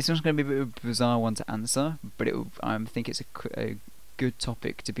going to be a bit of a bizarre one to answer, but I think it's a good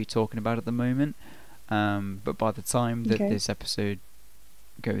topic to be talking about at the moment. But by the time that this episode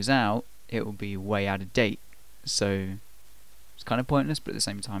goes out, it will be way out of date. So it's kind of pointless, but at the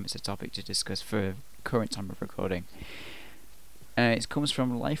same time, it's a topic to discuss for current time of recording. It comes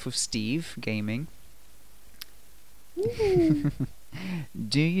from Life of Steve Gaming.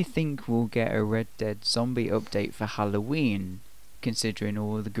 Do you think we'll get a Red Dead Zombie update for Halloween, considering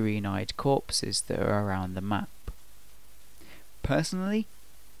all the green-eyed corpses that are around the map? Personally,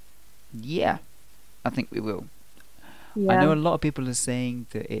 yeah, I think we will. Yeah. I know a lot of people are saying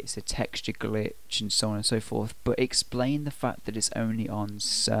that it's a texture glitch and so on and so forth, but explain the fact that it's only on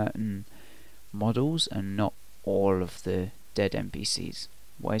certain models and not all of the dead NPCs.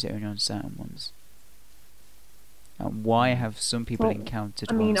 Why is it only on certain ones? And why have some people Well,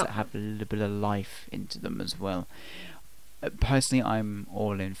 encountered I mean, ones that have a little bit of life into them as well? Personally, I'm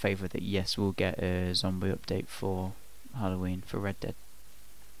all in favour that yes, we'll get a zombie update for Halloween for Red Dead.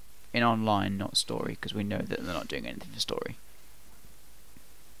 In online, not story, because we know that they're not doing anything for story.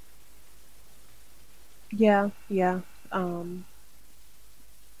 yeah, yeah. I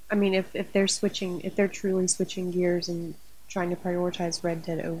mean, if they're truly switching gears and trying to prioritize Red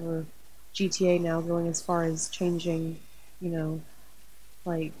Dead over GTA now, going as far as changing, you know,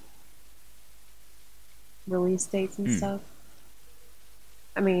 like release dates and Hmm. stuff.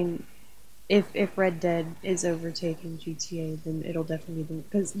 I mean, if Red Dead is overtaking GTA, then it'll definitely be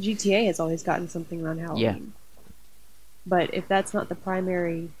because GTA has always gotten something around Yeah. Halloween. But if that's not the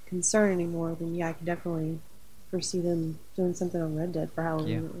primary concern anymore, then yeah, I could definitely foresee them doing something on Red Dead for Yeah.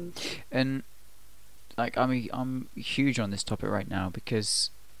 Halloween at least. And like I'm huge on this topic right now because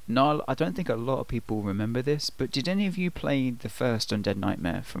I don't think a lot of people remember this, but did any of you play the first Undead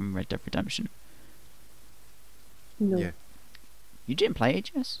Nightmare from Red Dead Redemption? No, Yeah. You didn't play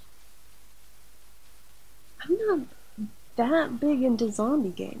it, Jess? I'm not that big into zombie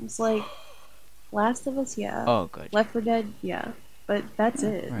games. Like Last of Us, yeah. Oh, good. Left 4 Dead, yeah. But that's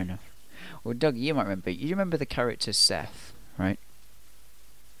it. Fair enough. Well, Doug, you might remember. You remember the character Seth, right?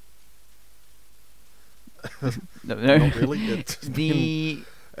 No. Not really. It's been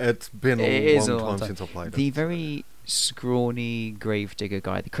It a is long time since I played The it. very scrawny gravedigger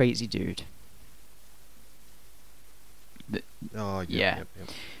guy, the crazy dude. Oh, Yeah. Yep.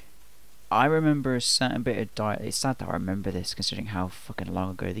 I remember a certain bit of dialogue. It's sad that I remember this, considering how fucking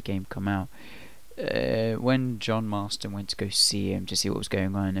long ago the game come out. When John Marston went to go see him to see what was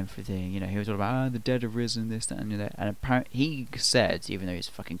going on and everything, he was all about the dead have risen, this, that, and that. And apparently, he said, even though he's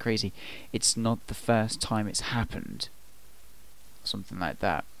fucking crazy, it's not the first time it's happened. Something like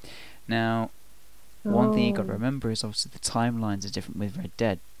that. Now, one thing you got to Oh. remember is obviously the timelines are different with Red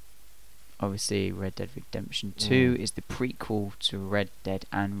Dead. Obviously, Red Dead Redemption 2 is the prequel to Red Dead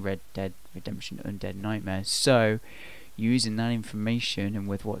and Red Dead Redemption Undead Nightmare. So, using that information and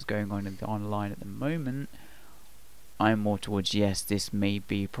with what's going on in the online at the moment, I'm more towards yes, this may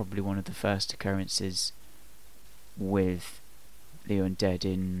be probably one of the first occurrences with the undead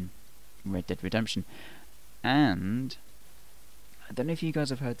in Red Dead Redemption. And I don't know if you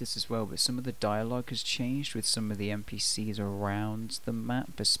guys have heard this as well, but some of the dialogue has changed with some of the NPCs around the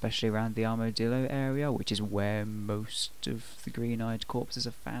map, especially around the Armadillo area, which is where most of the green-eyed corpses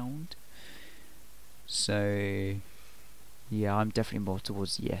are found. So, yeah, I'm definitely more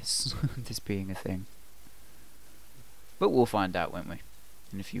towards yes, this being a thing. But we'll find out, won't we?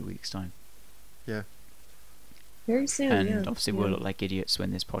 In a few weeks' time. Yeah. Very soon, And yeah. obviously yeah. we'll look like idiots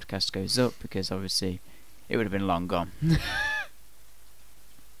when this podcast goes up, because obviously it would have been long gone.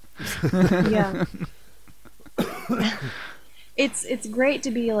 Yeah. It's great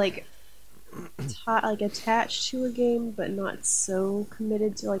to be like attached to a game, but not so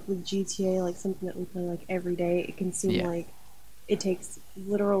committed to like with GTA, like something that we play like every day. It can seem Yeah. like it takes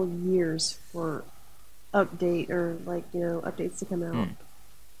literal years for updates to come out.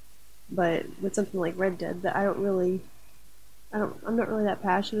 But with something like Red Dead that I'm not really that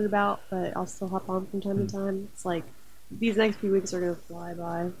passionate about, but I'll still hop on from time to time. It's like these next few weeks are gonna fly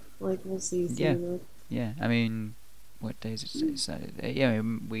by. Like we'll see soon Yeah. enough. Yeah, I mean, what day is it? Saturday. Yeah,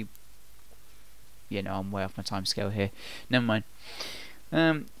 I'm way off my time scale here. Never mind.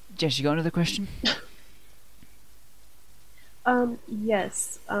 Jess, you got another question?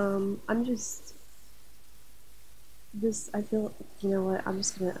 Yes. I'm just this. I feel. You know what? I'm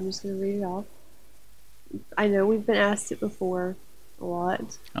just gonna read it off. I know we've been asked it before, a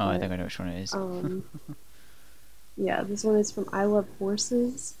lot. Oh, I but, think I know which one it is. Yeah, this one is from I Love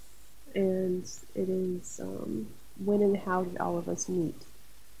Horses, and it is when and how did all of us meet?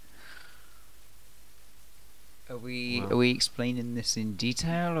 Are we Wow. are we explaining this in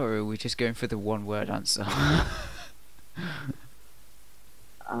detail, or are we just going for the one-word answer?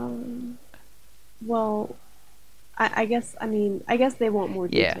 Well, I guess they want more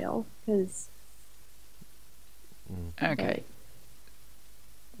Yeah. detail because Okay.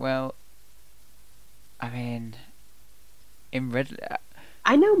 Well, I mean, in Red.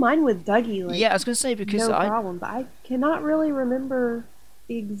 I know mine with Dougie. Like, Yeah, I was gonna say because no I problem, but I cannot really remember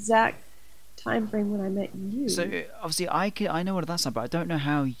the exact time frame when I met you. So obviously I know what that's about. I don't know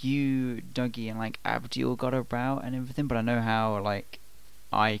how you, Dougie, and like Abdul got about and everything, but I know how like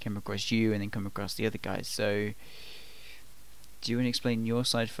I came across you and then come across the other guys. So do you want to explain your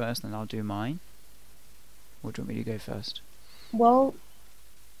side first, and then I'll do mine? Or do you want me to go first? Well,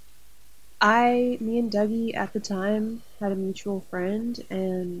 Me and Dougie at the time had a mutual friend,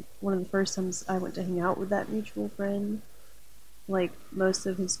 and one of the first times I went to hang out with that mutual friend, like most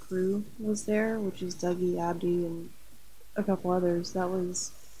of his crew was there, which is Dougie, Abdi, and a couple others. That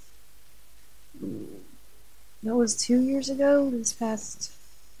was 2 years ago. This past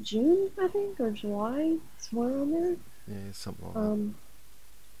June, I think, or July, somewhere around there. Yeah, something like that.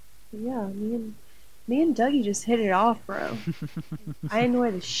 But yeah, me and Dougie just hit it off, bro. I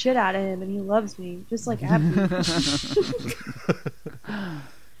annoy the shit out of him, and he loves me, just like Abby.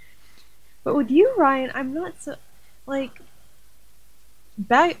 But with you, Ryan, I'm not so like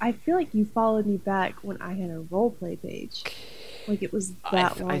back. I feel like you followed me back when I had a roleplay page, like it was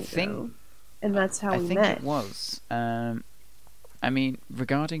that long ago, and that's how we met. I think it was. I mean,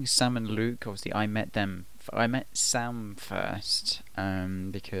 regarding Sam and Luke, obviously, I met Sam first,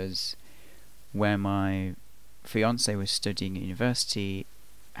 because where my fiance was studying at university,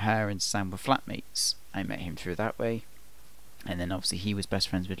 her and Sam were flatmates. I met him through that way, and then obviously he was best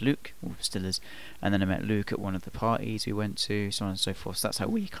friends with Luke, or still is, and then I met Luke at one of the parties we went to, so on and so forth. So that's how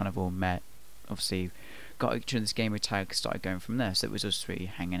we kind of all met. Obviously, got each other's gamer tag, started going from there. So it was us three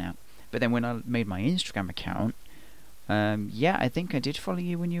hanging out. But then when I made my Instagram account, yeah, I think I did follow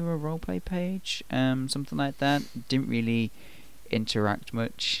you when you were a roleplay page, something like that. Didn't really interact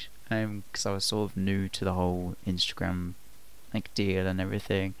much, because I was sort of new to the whole Instagram like deal and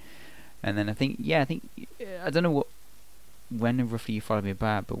everything. And then I think I don't know when roughly you followed me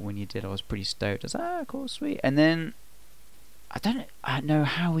back, but when you did, I was pretty stoked. I was like, cool, sweet. And then I don't know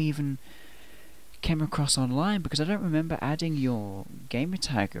how we even came across online, because I don't remember adding your gamer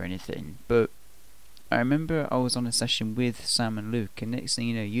tag or anything, but I remember I was on a session with Sam and Luke, and next thing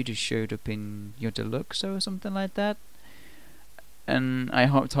you know, you just showed up in your Deluxo or something like that. And I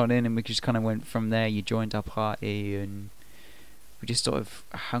hopped on in, and we just kind of went from there. You joined our party, and we just sort of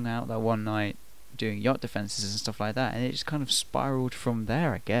hung out that one night doing yacht defenses and stuff like that. And it just kind of spiraled from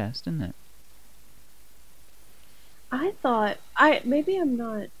there, I guess, didn't it? I thought maybe I'm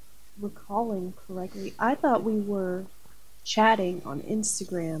not recalling correctly. I thought we were chatting on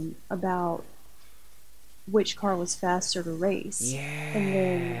Instagram about which car was faster to race.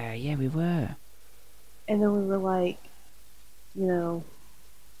 Yeah, yeah, we were. And then we were like, well,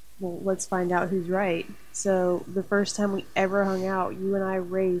 let's find out who's right. So the first time we ever hung out, you and I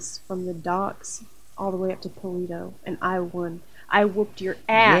raced from the docks all the way up to Polito, and I won. I whooped your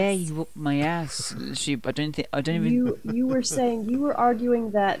ass. Yeah, you whooped my ass. I don't even. You were saying, you were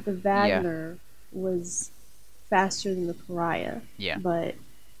arguing that the Wagner was faster than the Pariah. Yeah. But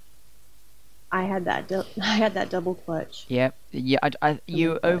I had that double clutch. Yeah.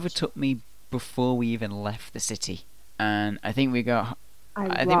 You overtook me before we even left the city, and I think we got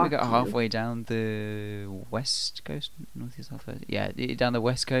halfway down the west coast, northeast, southwest. Yeah, down the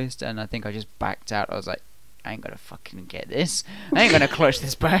west coast, and I think I just backed out. I was like, I ain't gonna fucking get this. I ain't gonna clutch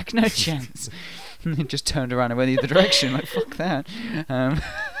this back. No chance. And just turned around and went the other direction. Like, fuck that.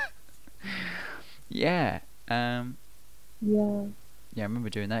 Yeah. Yeah. Yeah, I remember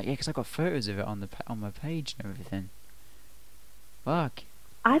doing that. Yeah, because I got photos of it on my page and everything. Fuck.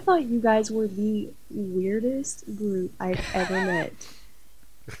 I thought you guys were the weirdest group I'd ever met.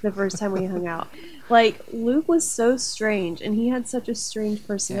 The first time we hung out, like, Luke was so strange, and he had such a strange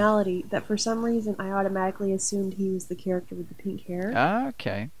personality that for some reason I automatically assumed he was the character with the pink hair.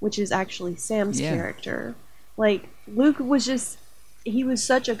 Okay. Which is actually Sam's character. Like, Luke was he was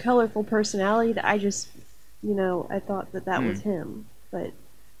such a colorful personality that I just, I thought that was him, but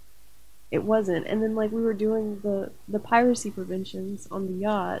it wasn't. And then, like, we were doing the piracy preventions on the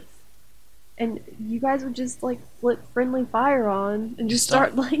yachts, and you guys would just, like, flip friendly fire on and just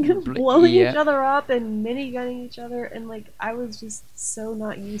start like, blowing each other up and minigunning each other, and, like, I was just so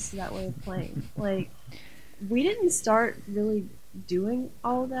not used to that way of playing. Like, we didn't start really doing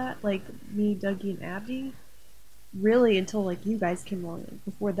all of that, like, me, Dougie, and Abdi, really until, like, you guys came along. And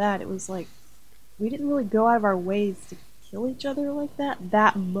before that, it was, like, we didn't really go out of our ways to kill each other like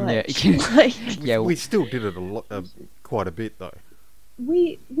that much. Yeah, we still did it quite a bit, though.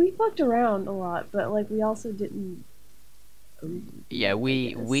 We fucked around a lot, but, like, we also didn't. Yeah,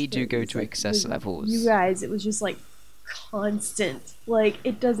 we do go to excess levels. You guys, it was just, like, constant. Like,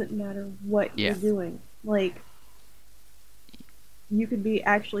 it doesn't matter what you're doing. Like, you could be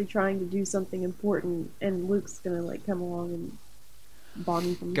actually trying to do something important, and Luke's gonna, like, come along and bomb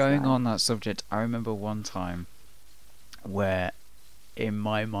you from the Going sky. on that subject, I remember one time where, in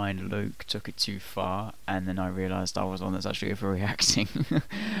my mind, Luke took it too far, and then I realised I was the one that's actually overreacting.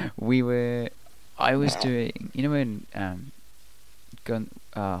 I was doing, when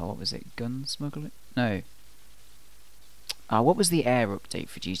what was it, gun smuggling? No. What was the air update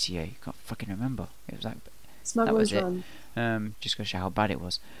for GTA? Can't fucking remember. It was like that was Smuggler's it. Run. Just to show how bad it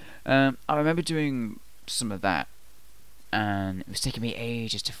was. I remember doing some of that, and it was taking me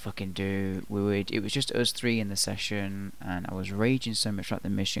ages to fucking do. It was just us three in the session, and I was raging so much throughout the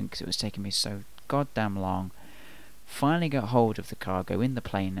mission because it was taking me so goddamn long. Finally got hold of the cargo in the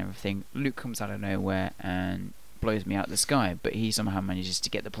plane and everything. Luke comes out of nowhere and blows me out of the sky, but he somehow manages to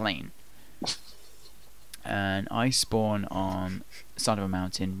get the plane. And I spawn on the side of a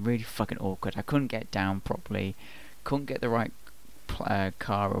mountain, really fucking awkward. I couldn't get down properly, couldn't get the right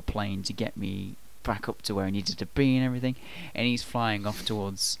car or plane to get me back up to where I needed to be and everything. And he's flying off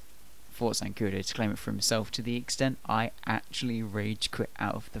towards Fort Sancudo to claim it for himself, to the extent I actually rage quit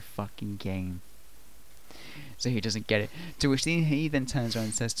out of the fucking game. So he doesn't get it. To which he then turns around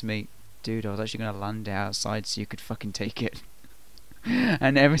and says to me, "Dude, I was actually going to land it outside so you could fucking take it."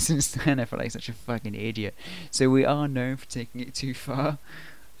 And ever since then I feel like such a fucking idiot. So we are known for taking it too far.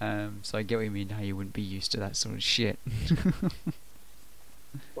 So I get what you mean, how you wouldn't be used to that sort of shit.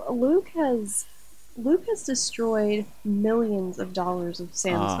 Well, Luke has destroyed millions of dollars of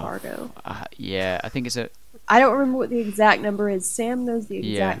Sam's cargo. Yeah, I think it's a... I don't remember what the exact number is. Sam knows the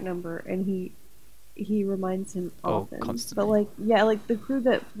exact Yeah. number, and he reminds him often. Constantly. But like, yeah, like the crew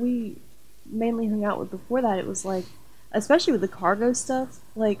that we mainly hung out with before that, it was like, especially with the cargo stuff,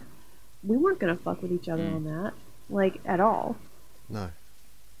 like we weren't gonna fuck with each other on that, like at all. No.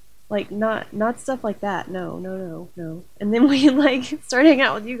 Like not stuff like that. No. And then we like started hanging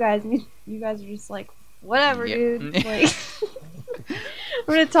out with you guys, and you guys are just like, whatever, Yep. dude. Like,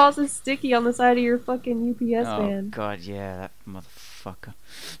 we're gonna toss a sticky on the side of your fucking UPS van. God, yeah, that motherfucker.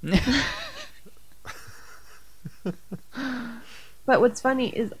 But what's funny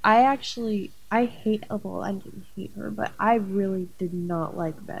is I hate, well, I didn't hate her, but I really did not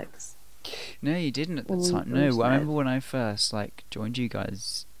like Bex. No, you didn't at the When we time. first No, I met. remember when I first joined you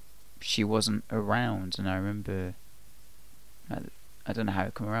guys, she wasn't around, and I remember, I don't know how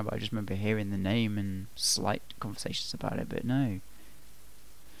it came around, but I just remember hearing the name and slight conversations about it. But no,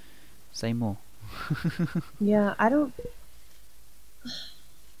 say more. Yeah, I don't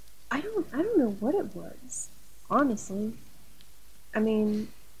know what it was, honestly. I mean,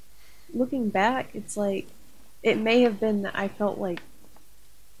 looking back, it's like, it may have been that I felt like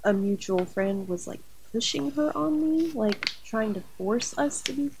a mutual friend was like pushing her on me, like trying to force us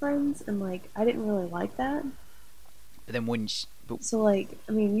to be friends, and like I didn't really like that. But then So like,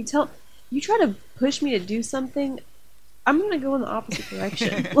 I mean, you try to push me to do something, I'm gonna go in the opposite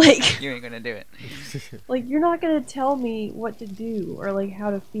direction. Like, you ain't gonna do it. like you're not gonna tell me what to do or like how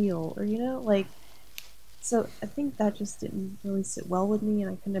to feel, or like. So I think that just didn't really sit well with me,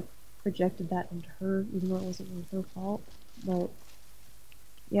 and I kind of projected that into her, even though it wasn't really her fault. But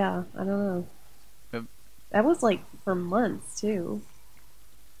yeah, I don't know. But, That was like for months too.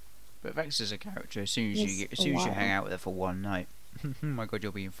 but Vex is a character. As soon as Yes, you a while. hang out with her for one night, oh my god,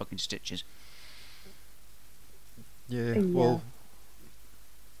 you'll be in fucking stitches. Yeah, Yeah. well,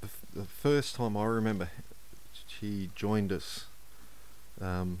 the first time I remember she joined us,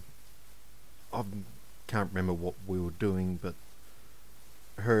 I can't remember what we were doing, but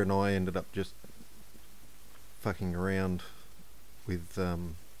her and I ended up just fucking around with a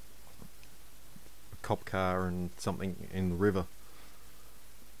cop car and something in the river.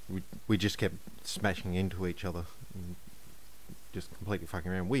 We just kept smashing into each other and just completely fucking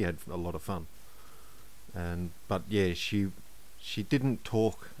around. We had a lot of fun. But yeah, she didn't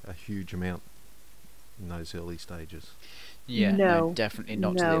talk a huge amount in those early stages. Yeah, No. definitely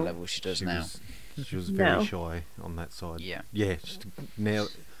not to the No. level she does She now. she was very No. shy on that side. Yeah. Yeah, now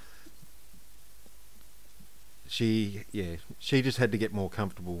she just had to get more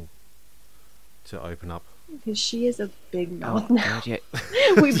comfortable to open up. Because she is a big Oh mouth now. god,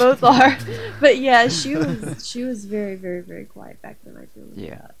 yeah. We both are. But yeah, she was very, very, very quiet back then. I feel like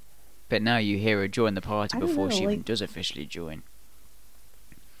Yeah. that. But now you hear her join the party I don't before know, she even like- does officially join.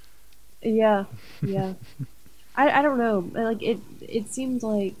 Yeah. I don't know. Like it seemed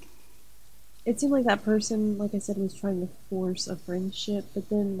like that person, like I said, was trying to force a friendship, but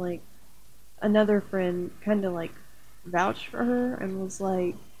then like another friend kind of like vouched for her and was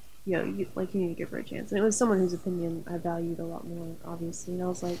like, "Yo, you need to give her a chance." And it was someone whose opinion I valued a lot more, obviously. And I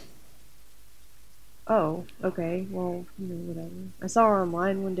was like, "Oh, okay, well, whatever." I saw her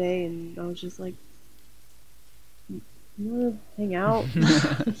online one day, and I was just like, "You want to hang out?"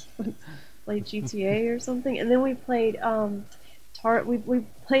 Play GTA or something, and then we played we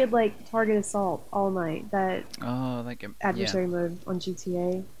played like Target Assault all night, that Oh, like adversary mode on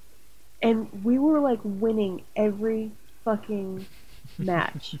GTA, and we were like winning every fucking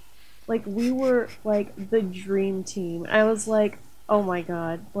match. Like we were like the dream team. I was like, oh my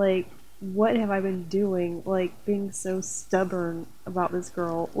god, like what have I been doing? Like being so stubborn about this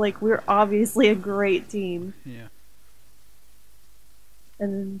girl. Like we're obviously a great team. Yeah.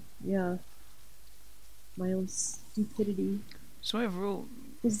 And then yeah, my own stupidity So overall,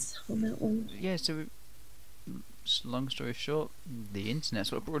 was on that one. yeah. So, long story short, the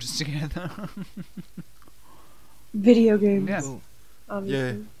internet's what brought us together. Video games, Yeah. Well,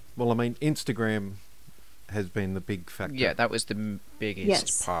 obviously. well, I mean, Instagram has been the big factor Yeah, that was the biggest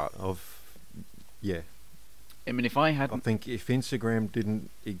Yes. part. of. Yeah, I mean, if I I hadn't, think if Instagram didn't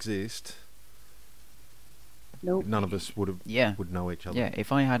exist, Nope. none of us would yeah, know each other. yeah,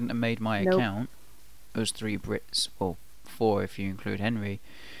 if I hadn't have made my Nope. account, those 3 Brits, well, 4 if you include Henry,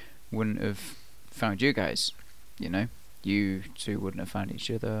 wouldn't have found you guys. You know, you two wouldn't have found each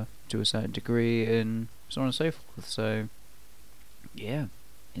other to a certain degree, and so on and so forth. So, yeah,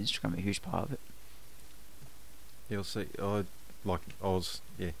 Instagram a huge part of it. You'll see. I was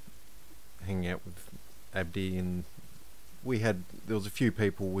hanging out with Abdi, and there was a few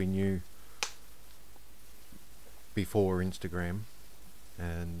people we knew before Instagram,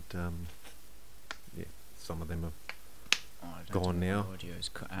 and some of them are Oh, I don't Gone know if now. the audio is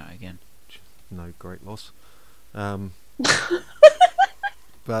cut out again. no great loss.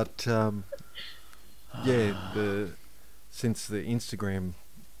 But since the Instagram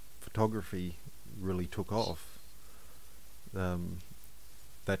photography really took off,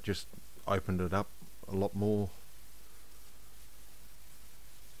 that just opened it up a lot more.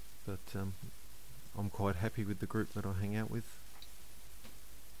 But I'm quite happy with the group that I hang out with.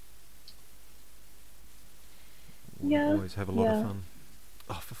 We Yeah, always have a lot yeah. of fun.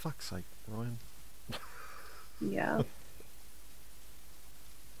 Oh, for fuck's sake, Ryan. Yeah.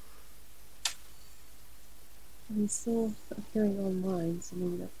 He's still appearing online, so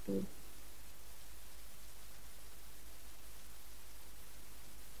maybe that's good.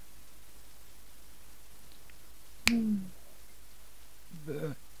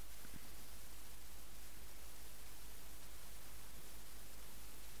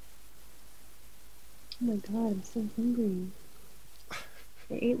 Oh my god, I'm so hungry.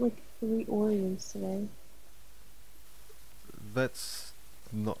 I ate like 3 Oreos today. That's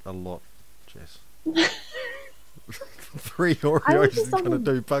not a lot, Jess. 3 I was Oreos just is on gonna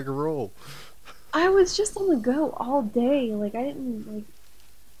the- do bugger all. I was just on the go all day. Like I didn't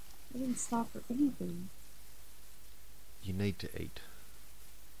stop for anything. You need to eat.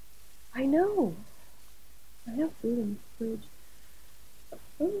 I know. I have food in the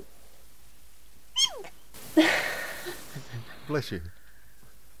fridge. Oh. Bless you.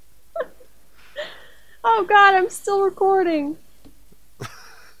 Oh god, I'm still recording.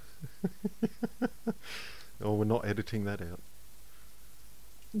 Oh, we're not editing that out.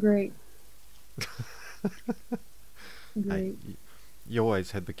 Great. Hey, Great. you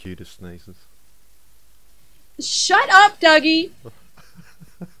always had the cutest sneezes. Shut up, Dougie!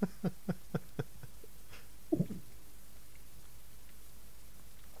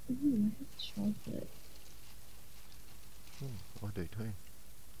 Ooh, I have chocolate. I do too.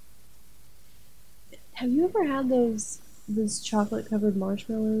 Have you ever had those chocolate covered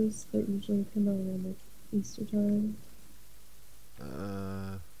marshmallows that usually come out around like Easter time?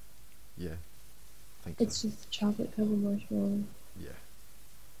 Yeah. I think It's so. just chocolate covered marshmallow. Yeah.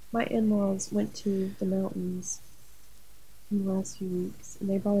 My in-laws went to the mountains in the last few weeks, and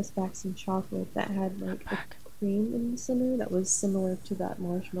they brought us back some chocolate that had like a cream in the center that was similar to that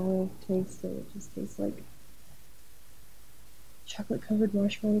marshmallow taste. So it just tastes like chocolate covered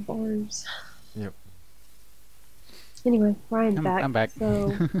marshmallow bars. Yep. Anyway, Ryan's I'm back. So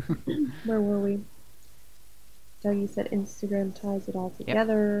where were we? Dougie said Instagram ties it all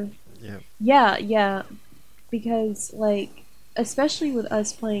together. Yep. Yeah, because like especially with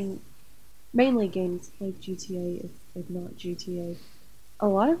us playing mainly games like GTA, if not GTA, a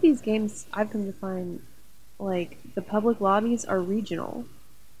lot of these games I've come to find like the public lobbies are regional.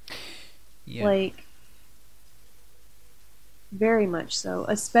 Yeah. Like very much so,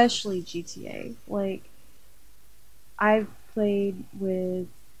 especially GTA. Like I've played with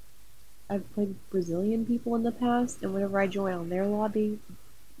Brazilian people in the past, and whenever I join on their lobby,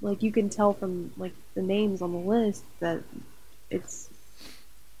 like you can tell from like the names on the list that it's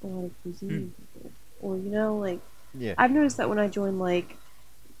a lot of Brazilian people. Or like Yeah. I've noticed that when I join like,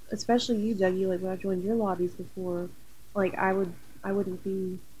 especially you, Dougie, like when I joined your lobbies before, like I wouldn't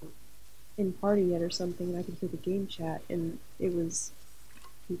be in party yet or something, and I could hear the game chat, and it was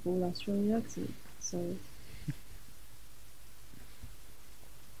people with Australian accent. So.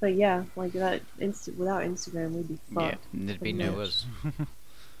 But yeah, like that without Instagram, we'd be Yeah, fucked. there'd be pretty no much. us.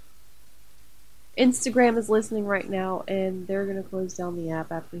 Instagram is listening right now, and they're gonna close down the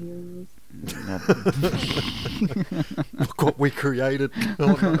app after hearing Look what we created.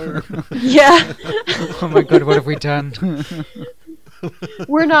 Oh no. this. Yeah, Oh my god, what have we done?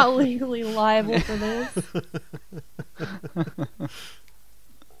 we're not legally liable for this.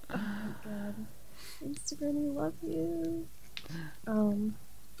 Oh my god, Instagram, we love you.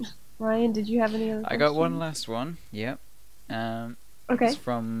 Ryan, did you have any other? I got one questions? last one. Yep. Okay. It's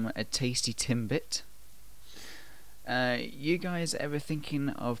from a tasty Timbit. You guys ever thinking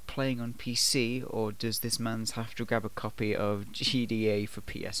of playing on PC, or does this man's have to grab a copy of GDA for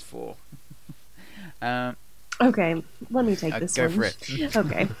PS4? Okay, let me take this Go one. for it.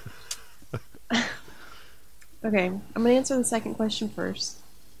 Okay. Okay, I'm gonna answer the second question first.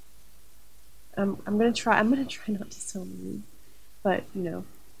 I'm gonna try not to sound rude, but you know,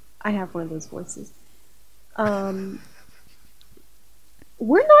 I have one of those voices.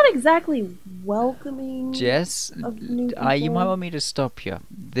 We're not exactly welcoming. Jess, Of new you might people. want me to stop you.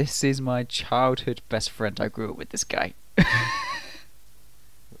 This is my childhood best friend. I grew up with this guy.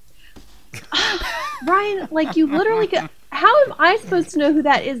 Ryan, like you literally how am I supposed to know who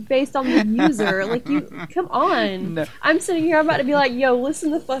that is based on the user? Like you come on. No. I'm sitting here, I'm about to be like, yo, listen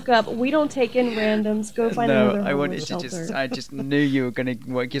the fuck up. We don't take in randoms. Go find No, another I wanted homeless to shelter. I just knew you were gonna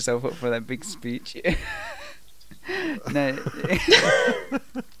work yourself up for that big speech. No.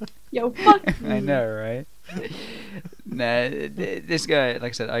 Yo, fuck you. I know, right? Nah, this guy, like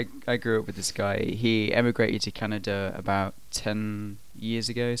I said, I grew up with this guy. He emigrated to Canada about 10 years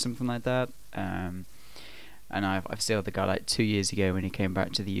ago, something like that. And I've sailed the guy like 2 years ago when he came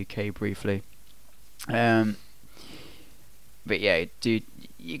back to the UK briefly. But yeah, dude,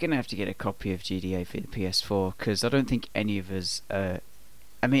 you're gonna have to get a copy of GDA for the PS4 because I don't think any of us. I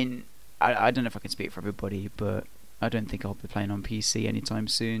mean, I don't know if I can speak for everybody, but I don't think I'll be playing on PC anytime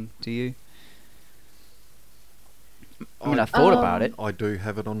soon. Do you? I mean, I thought about it. I do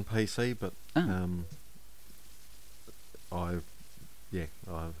have it on PC, but Oh. I've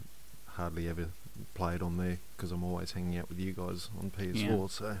hardly ever played on there because I'm always hanging out with you guys on PS4.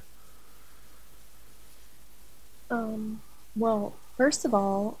 So Well, first of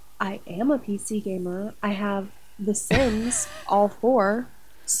all, I am a PC gamer. I have The Sims, all four.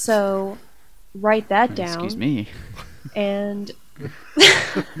 So write that down. Excuse me. And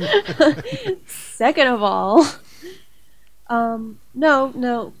second of all,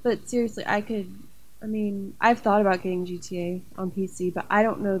 no, but seriously, I mean, I've thought about getting GTA on PC, but I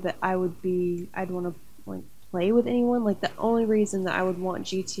don't know that I'd want to like play with anyone. Like the only reason that I would want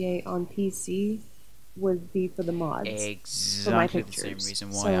GTA on PC would be for the mods. For my Exactly the same pictures. reason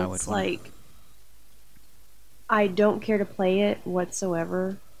why So I would it's want. like I don't care to play it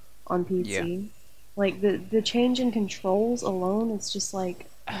whatsoever on PC. Yeah. Like the change in controls alone, it's just like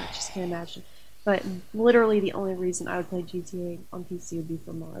I just can't imagine. But literally, the only reason I would play GTA on PC would be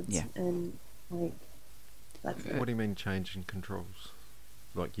for mods. Yeah. And like that's it. what do you mean changing controls?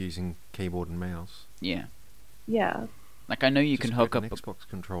 Like using keyboard and mouse? Yeah. Yeah, Like I know you Just can hook grab up. an Xbox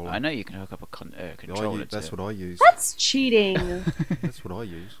controller. I know you can hook up a controller. That's to what I use. that's cheating. That's what I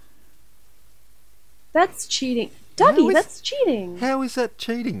use. That's cheating, How Dougie. is- That's cheating. How is that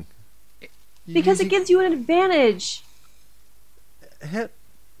cheating? You're Because it using- gives you an advantage. How,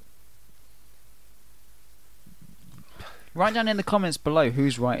 Write down in the comments below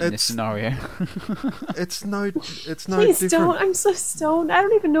who's right in this It's- scenario. it's no Please different. don't. I'm so stoned. I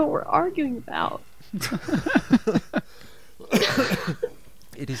don't even know what we're arguing about.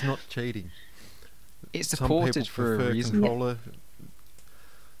 It is not cheating. It's Some supported people for a prefer reason. controller.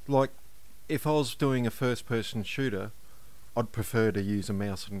 Like, if I was doing a first-person shooter, I'd prefer to use a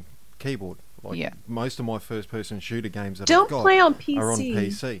mouse and keyboard. Like, Yeah. most of my first-person shooter games that Don't I've got play on PC. are on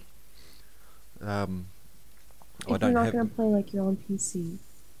PC. I If you're don't not have gonna play like you're on PC.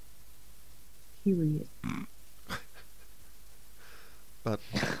 Period. But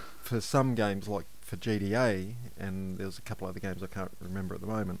for some games, like for GTA, and there's a couple other games I can't remember at the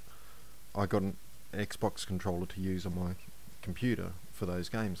moment, I got an Xbox controller to use on my computer for those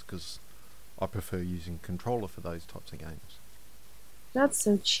games because I prefer using controller for those types of games. That's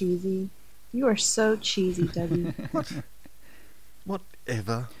so cheesy. You are so cheesy, Dougie.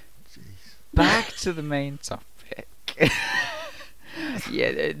 Whatever. Jeez. Back to the main topic.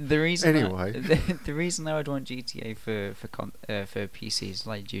 Yeah, the reason Anyway. the reason I would want GTA for PCs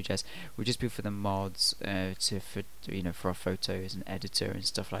like you, Jess, would just be for the mods, for our photos and editor and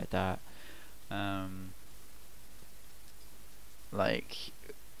stuff like that. Like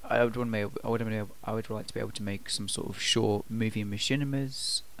I would want to I would like to be able to make some sort of short movie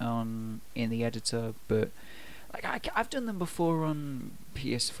machinimas in the editor, but Like I've done them before on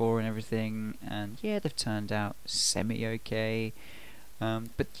PS4 and everything, and yeah, they've turned out semi-okay.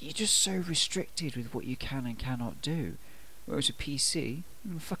 But you're just so restricted with what you can and cannot do. Whereas a PC,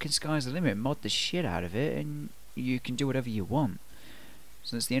 fucking sky's the limit. Mod the shit out of it, and you can do whatever you want.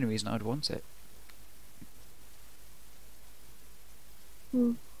 So that's the only reason I'd want it.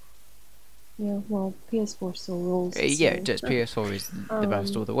 Yeah, well, PS4 still rules. Yeah, so- just PS4 is the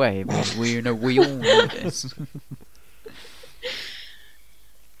best all the way. We all know this.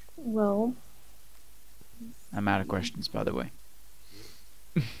 Well, I'm out of questions, by the way.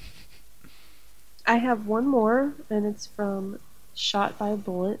 I have one more, and it's from Shot by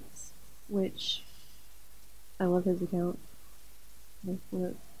Bullets, which I love his account. We're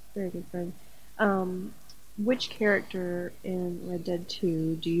a very good friend. Which character in Red Dead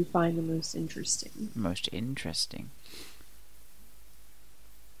 2 do you find the most interesting? Most interesting.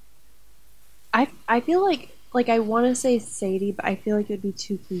 I feel like I want to say Sadie, but I feel like it would be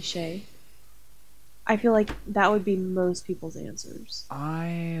too cliche. I feel like that would be most people's answers.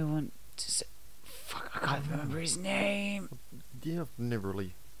 I want to say. Fuck, I can't remember his name. Yeah, I've never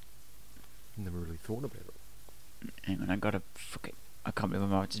really thought about it. Hang on, I gotta fucking. I can't believe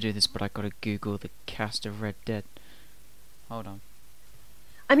I'm about to do this, but I gotta Google the cast of Red Dead. Hold on.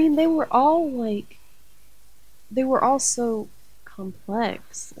 I mean, they were all so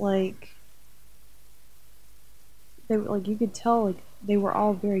complex. Like, they were like, you could tell like they were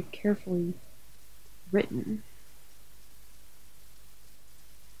all very carefully written.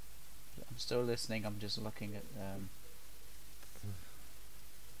 I'm still listening. I'm just looking at.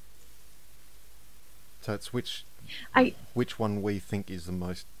 So it's which one we think is the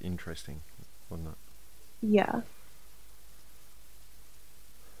most interesting, wasn't it? Yeah.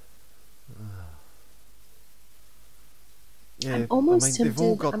 Yeah, I'm almost they've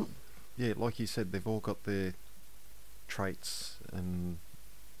all tempted. got, yeah, like you said, they've all got their traits and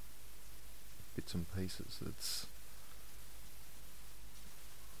bits and pieces. It's,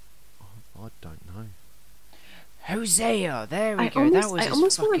 I don't know. Hosea. There we I go. almost- That was I his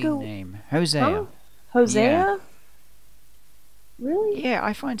almost wanna fucking go- name. Hosea. Huh? Hosea? Yeah. Really? Yeah,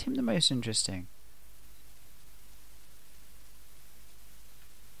 I find him the most interesting.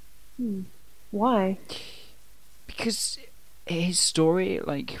 Why? Because his story,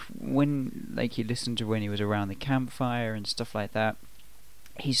 like when you listened to when he was around the campfire and stuff like that,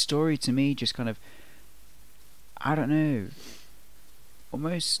 his story to me just kind of, I don't know,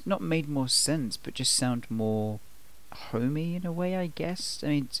 almost not made more sense, but just sound more homey in a way, I guess. I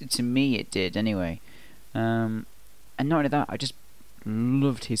mean, to me it did anyway. And not only that, I just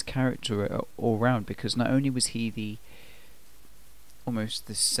loved his character all round, because not only was he the almost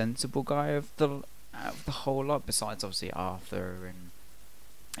the sensible guy of the whole lot, besides obviously Arthur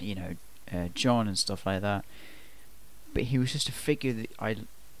and John and stuff like that, but he was just a figure that I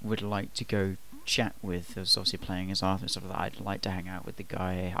would like to go chat with. As obviously playing as Arthur and stuff like that, I'd like to hang out with the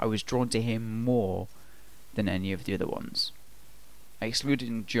guy. I was drawn to him more than any of the other ones,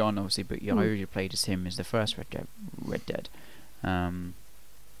 excluding John obviously, but yeah, I already played as him as the first Red Dead.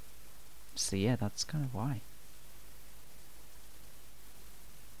 So yeah, that's kind of why.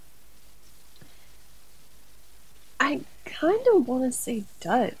 I kind of want to say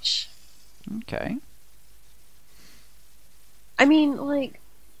Dutch. Okay. I mean, like,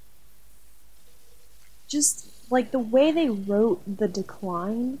 just like the way they wrote the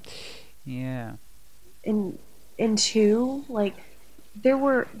decline Yeah. in two, like there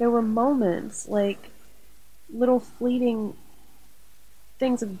were moments, like little fleeting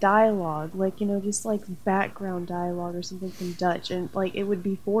things of dialogue, like, just like background dialogue or something from Dutch, and like it would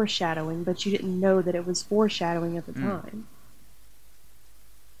be foreshadowing, but you didn't know that it was foreshadowing at the time.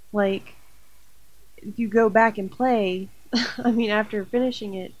 Like, if you go back and play, I mean, after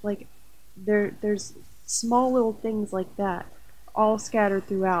finishing it, like there's small little things like that all scattered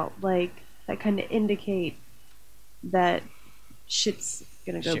throughout, like that kind of indicate that shit's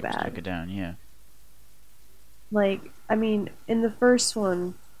gonna go Shit was bad. took it down, yeah. Like, I mean, in the first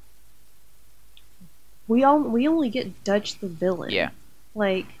one, we only get Dutch the villain. Yeah.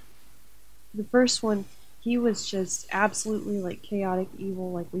 Like, the first one, he was just absolutely like chaotic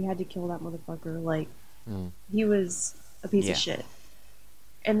evil. Like, we had to kill that motherfucker. Like, he was a piece Yeah. of shit.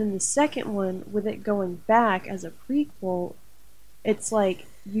 And then the second one, with it going back as a prequel, it's like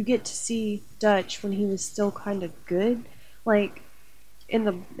you get to see Dutch when he was still kind of good. Like, in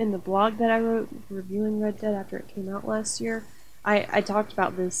the blog that I wrote reviewing Red Dead after it came out last year, I talked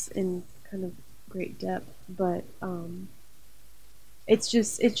about this in kind of great depth, but it's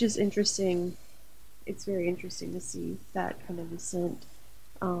just interesting. It's very interesting to see that kind of descent.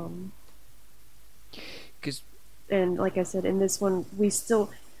 Because And like I said, in this one, we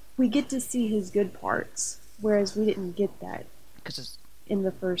get to see his good parts, whereas we didn't get that Because in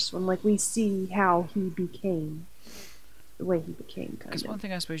the first one. Like we see how he became the way he became, kind Because of. one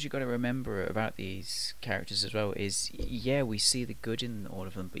thing I suppose you've got to remember about these characters as well is, yeah, we see the good in all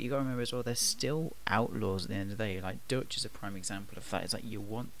of them, but you got to remember as well, they're still outlaws at the end of the day. Like Dutch is a prime example of that. It's like you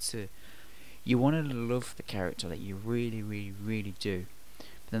want to love the character, like you really, really, really do. But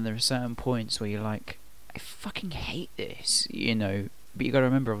then there are certain points where you're like, I fucking hate this, you know. But you got to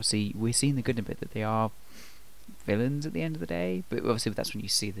remember, obviously, we're seeing the good in it, that they are villains at the end of the day. But obviously, that's when you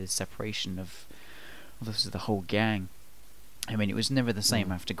see the separation of the whole gang. I mean, it was never the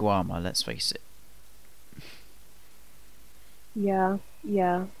same after Guarma, let's face it. Yeah,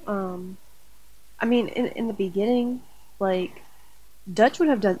 yeah. I mean, in the beginning, like Dutch would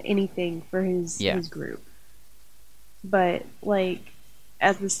have done anything for his group, but like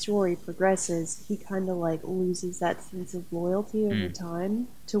as the story progresses, he kind of like loses that sense of loyalty over time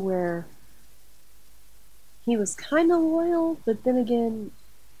to where he was kind of loyal, but then again,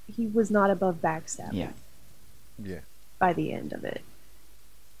 he was not above backstabbing. Yeah. By the end of it.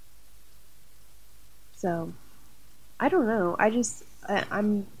 So, I don't know.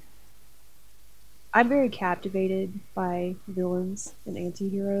 I'm very captivated by villains and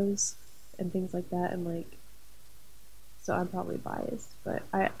anti-heroes and things like that, and like, so I'm probably biased, but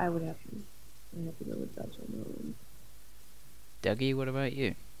I would have to go with Dutch on that one. Dougie, what about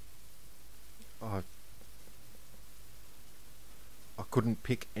you? I couldn't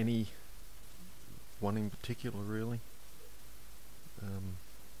pick any one in particular, really.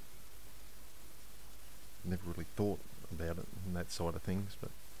 Never really thought about it and that side of things,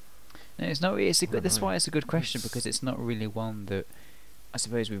 but No, it's not. It's a good. That's know. why it's a good question, because it's not really one that I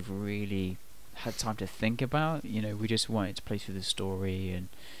suppose we've really had time to think about. You know, we just wanted to play through the story and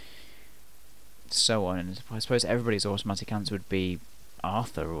so on. And I suppose everybody's automatic answer would be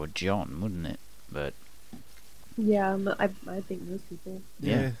Arthur or John, wouldn't it? But Yeah, I think most people.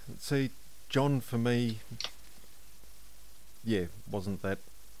 Yeah. See, John for me, wasn't that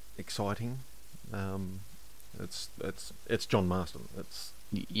exciting. It's John Marston. It's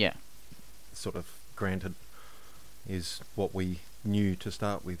yeah, sort of granted is what we knew to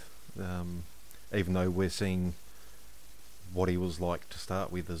start with, even though we're seeing what he was like to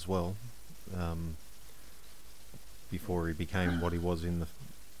start with as well, before he became what he was in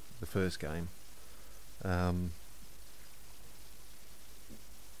the first game.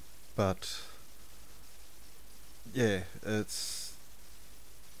 But yeah, it's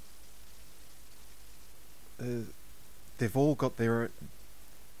they've all got their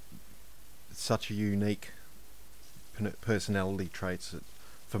such a unique personality traits that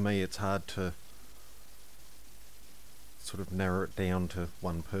for me it's hard to sort of narrow it down to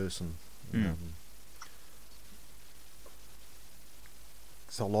one person.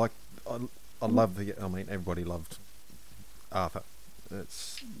 So I love I mean, everybody loved Arthur.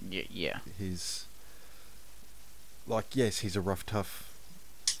 It's yeah. his, like, yes, he's a rough, tough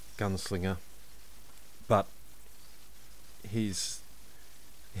gunslinger, but his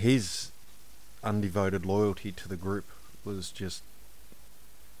undevoted loyalty to the group was just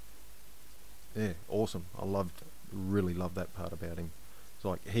awesome. Really loved that part about him. It's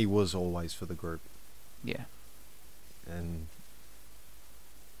like he was always for the group. Yeah. And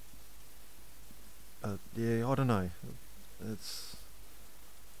I don't know. It's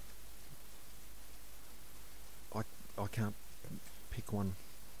I can't pick one.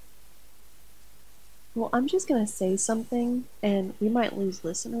 Well, I'm just gonna say something, and we might lose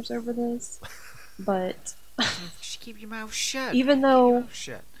listeners over this, but Just keep your mouth shut. even though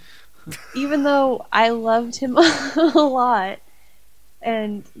I loved him a lot,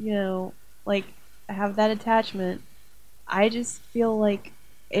 and like I have that attachment, I just feel like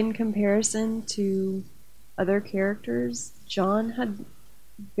in comparison to other characters, John had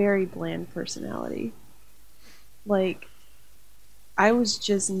very bland personality. Like, I was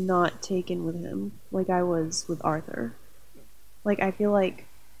just not taken with him like I was with Arthur. Like, I feel like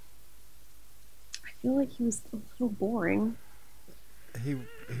he was a little boring. He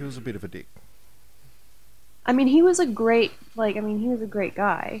was a bit of a dick. I mean, he was a great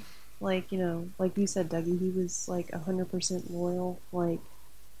guy. Like, like you said, Dougie, he was like 100% loyal. Like,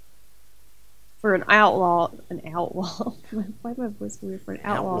 for an outlaw. Why my voice weird for an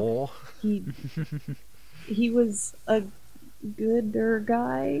outlaw? He was a gooder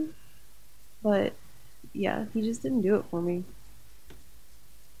guy, but yeah, he just didn't do it for me.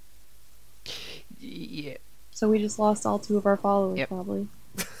 Yeah. So we just lost all 2 of our followers, Yep. probably.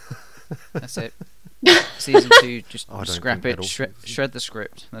 That's it. Season 2, just I don't scrap think it, that'll- shred the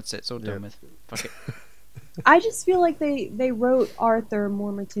script. That's it. It's all done Yep. with. Fuck it. I just feel like they wrote Arthur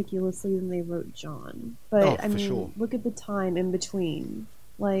more meticulously than they wrote John. But Oh, I for mean, sure. look at the time in between.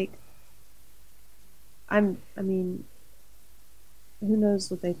 Like, I mean, who knows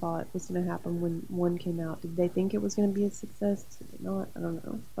what they thought was going to happen when one came out? Did they think it was going to be a success? Did they not? I don't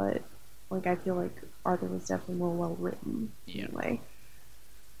know. But like, I feel like Arthur was definitely more well written. Yeah. Anyway.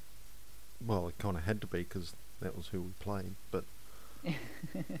 Well, it kind of had to be because that was who we played, but it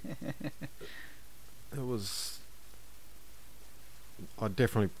was. I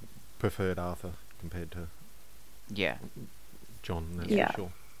definitely preferred Arthur compared to Yeah. John. That's Yeah. for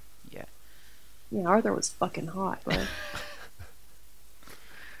sure. Yeah. Yeah, Arthur was fucking hot, bro.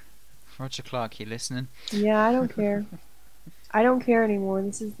 Roger Clark, you listening? Yeah, I don't care. I don't care anymore.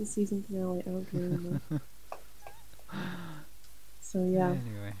 This is the season finale. I don't care anymore. So yeah.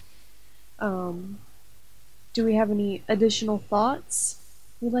 Anyway. Do we have any additional thoughts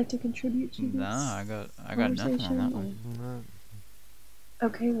you'd like to contribute to this? No, I got nothing on that one. No.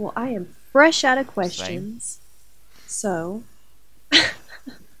 Okay, well, I am fresh out of questions. So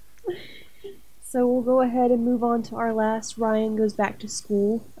we'll go ahead and move on to our last Ryan Goes Back to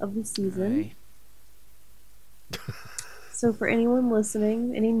School of the season. Hey. So for anyone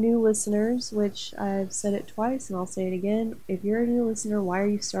listening, any new listeners, which I've said it twice and I'll say it again, if you're a new listener, why are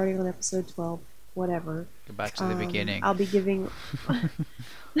you starting on episode 12? Whatever. Go back to the beginning. I'll be giving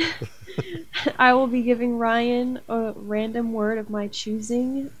I will be giving Ryan a random word of my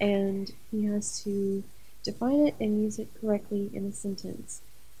choosing, and he has to define it and use it correctly in a sentence.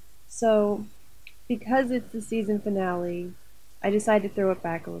 So, because it's the season finale, I decided to throw it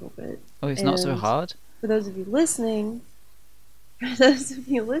back a little bit. Oh, it's not so And hard? For those of you listening, if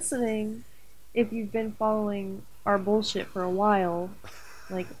you've been following our bullshit for a while,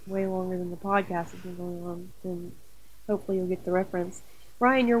 like way longer than the podcast has been going on, then hopefully you'll get the reference.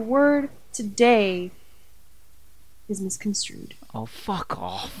 Ryan, your word today is misconstrued. Oh, fuck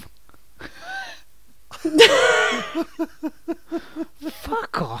off.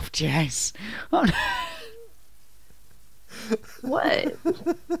 Fuck off, Jess. Oh, no. What?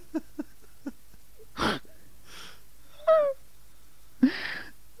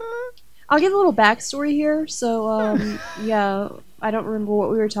 I'll give a little backstory here. So, yeah, I don't remember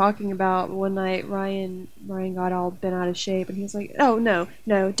what we were talking about. One night, Ryan got all bent out of shape, and he was like, "Oh no,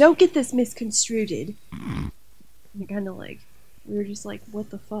 don't get this misconstrued." And kind of like, we were just like,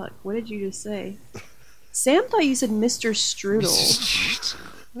 "What the fuck? What did you just say?" Sam thought you said Mr. Strudel.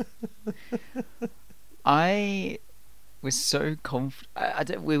 I was so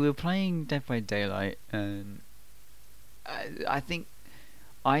we were playing Dead by Daylight, and I think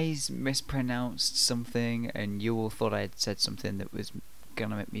I mispronounced something, and you all thought I had said something that was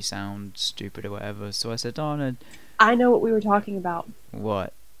gonna make me sound stupid or whatever. So I said, "Oh no." I know what we were talking about.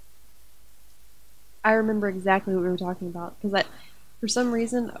 What? I remember exactly what we were talking about because for some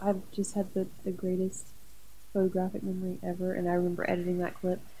reason, I've just had the greatest photographic memory ever, and I remember editing that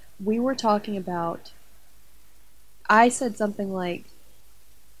clip. We were talking about. I said something like,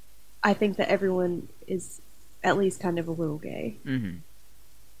 "I think that everyone is at least kind of a little gay." Mm-hmm.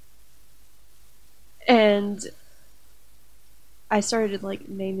 And I started like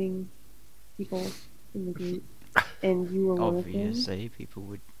naming people in the group, and you were one of them. Obviously, people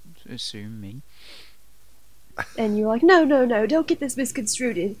would assume me. And you were like, no, don't get this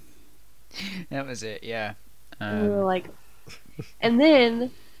misconstrued. That was it, yeah. And we were like, and then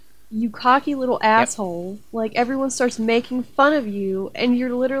you cocky little asshole, like everyone starts making fun of you, and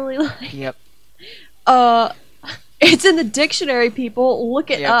you're literally like, Yep. It's in the dictionary, people.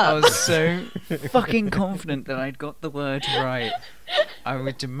 Look it up. I was so fucking confident that I'd got the word right.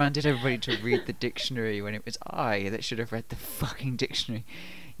 I demanded everybody to read the dictionary when it was I that should have read the fucking dictionary.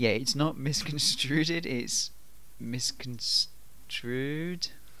 Yeah, it's not misconstrued, it's misconstrued.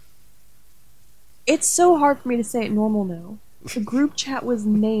 It's so hard for me to say it normal now. The group chat was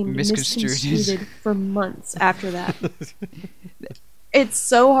named misconstrued for months after that. It's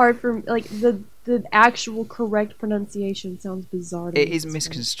so hard for like the actual correct pronunciation sounds bizarre to me. It is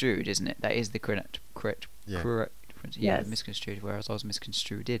misconstrued, isn't it? That is the correct. Yeah, yes. Misconstrued. Whereas I was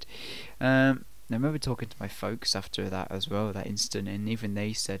misconstrued. I remember talking to my folks after that as well, that instant, and even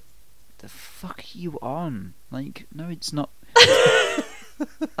they said, "The fuck are you on? Like, no, it's not."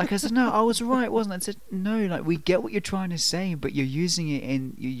 Like I said, no, I was right, wasn't I? I said, no, like we get what you're trying to say, but you're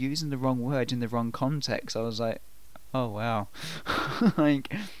using the wrong word in the wrong context. I was like, oh wow,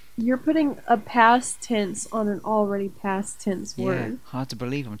 like you're putting a past tense on an already past tense word. Hard to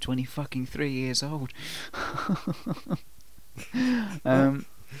believe I'm 23 years old.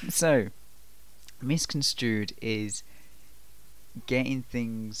 So misconstrued is getting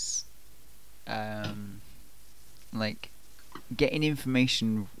things like getting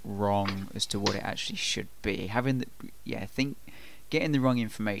information wrong as to what it actually should be. Getting the wrong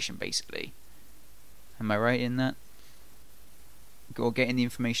information basically. Am I right in that? Or getting the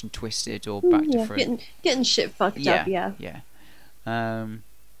information twisted or back to front. Getting shit fucked up. Yeah.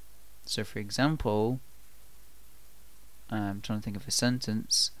 So for example, I'm trying to think of a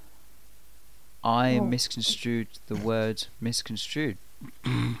sentence. I misconstrued the word misconstrued.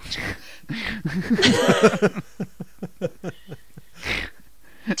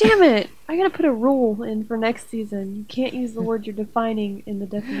 Damn it! I gotta put a rule in for next season. You can't use the word you're defining in the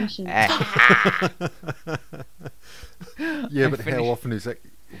definition. Yeah, but how often is that?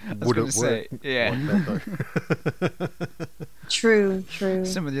 Would it work? Yeah. Like that, True.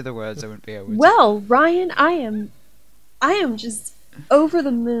 Some of the other words I wouldn't be able to. Well, Ryan, I am just over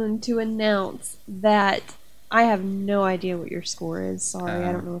the moon to announce that I have no idea what your score is. Sorry,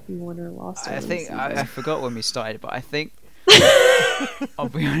 I don't know if you won or lost. I think I forgot when we started, but I think I'll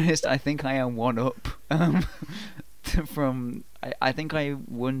be honest. I think I am one up. From I think I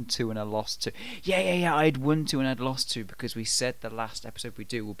won 2 and I lost 2. Yeah. I'd won 2 and I'd lost 2 because we said the last episode we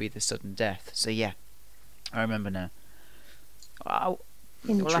do will be the sudden death. So yeah, I remember now.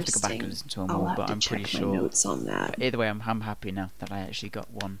 We'll have to go back and listen to them all, but I'm pretty sure. Notes on that. Either way, I'm happy now that I actually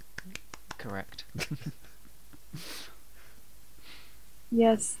got one correct.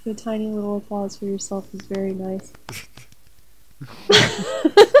 Yes, the tiny little applause for yourself is very nice.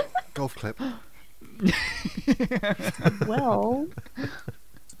 golf clap. Well,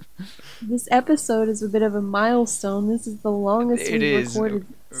 this episode is a bit of a milestone. This is the longest we've recorded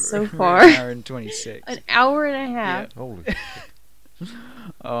so far. An hour and 26. An hour and a half. Yeah. Holy.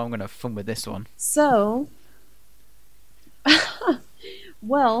 Oh, I'm gonna have fun with this one. So,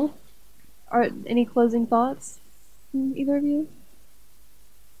 well, are any closing thoughts from either of you?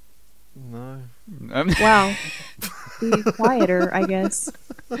 No. Wow. Be quieter, I guess.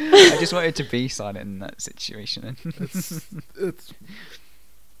 I just wanted to be silent in that situation.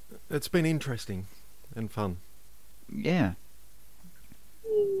 It's been interesting and fun. Yeah.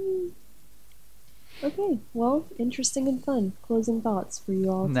 Okay, well, interesting and fun. Closing thoughts for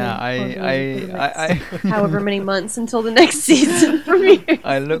you all. No, I however many months until the next season premiere.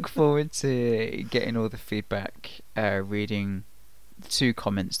 I look forward to getting all the feedback, reading the 2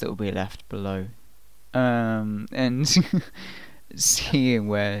 comments that will be left below, and seeing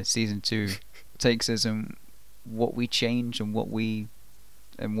where season 2 takes us and what we change and what we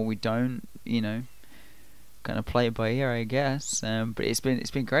don't, kind of play it by ear, I guess. But it's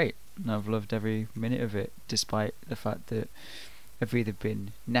been great. I've loved every minute of it, despite the fact that I've either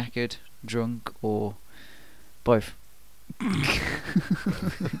been knackered, drunk, or both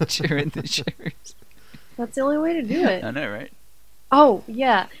during the shows. That's the only way to do it. I know, right? Oh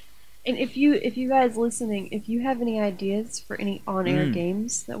yeah, and if you guys listening, if you have any ideas for any on-air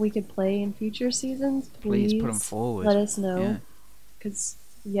games that we could play in future seasons, please put them forward. Let us know, because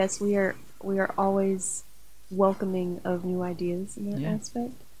yes, we are always welcoming of new ideas in that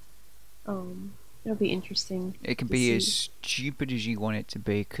aspect. It'll be interesting. It can be as stupid as you want it to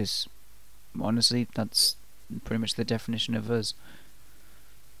be, because honestly, that's pretty much the definition of us.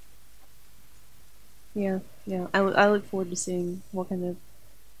 Yeah. I look forward to seeing what kind of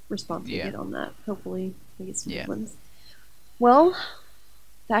response we get on that. Hopefully, we get some good ones. Well,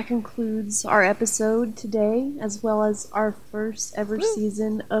 that concludes our episode today, as well as our first ever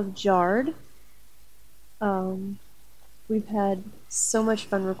season of Jarred. We've had so much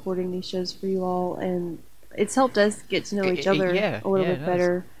fun recording these shows for you all, and it's helped us get to know each other a little bit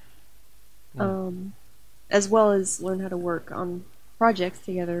better, as well as learn how to work on projects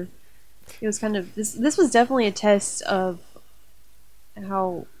together. It was kind of this was definitely a test of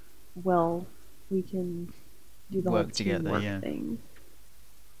how well we can do the work whole together thing,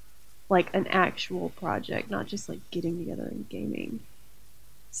 like an actual project, not just like getting together and gaming.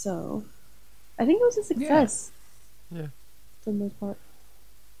 So I think it was a success. Yeah. For the most part.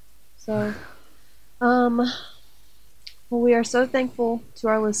 So, well, we are so thankful to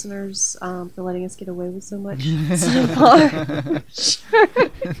our listeners for letting us get away with so much so far.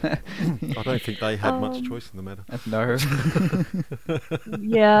 I don't think they had much choice in the matter. No.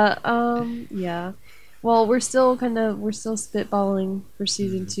 Yeah. Well, we're still spitballing for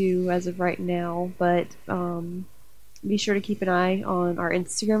season 2 as of right now, but be sure to keep an eye on our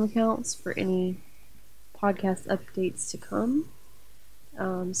Instagram accounts for any podcast updates to come.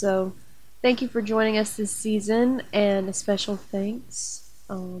 So thank you for joining us this season, and a special thanks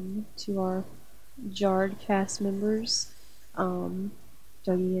to our Jarred cast members, Dougie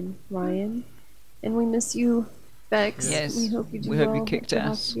and Ryan. And we miss you, Bex. Yes. We hope you do we well. hope you kicked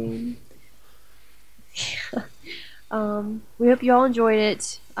ass. We hope you all enjoyed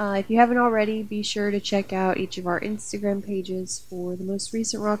it. If you haven't already, be sure to check out each of our Instagram pages for the most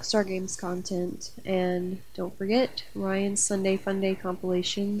recent Rockstar Games content. And don't forget, Ryan's Sunday Funday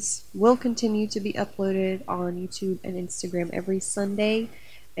compilations will continue to be uploaded on YouTube and Instagram every Sunday.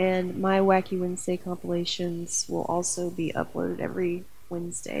 And my Wacky Wednesday compilations will also be uploaded every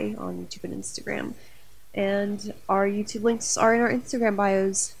Wednesday on YouTube and Instagram. And our YouTube links are in our Instagram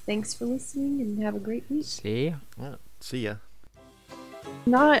bios. Thanks for listening and have a great week. See ya. Right, see ya.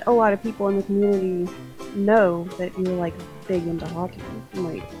 Not a lot of people in the community know that you're like big into hockey.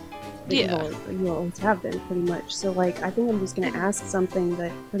 Like, Yeah. you always have been pretty much. So like, I think I'm just gonna ask something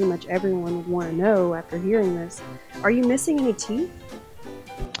that pretty much everyone would want to know after hearing this. Are you missing any teeth?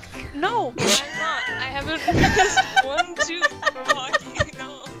 No, I'm not. I haven't missed one tooth from hockey.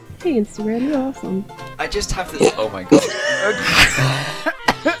 No. Hey Instagram, you're awesome. I just have this. Oh my god.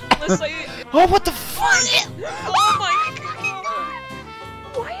 Let's say. Oh, what the fuck? Oh my god.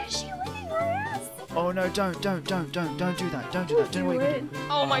 Why is she licking her ass? Oh no, don't do that. Don't do that. Don't do what you it.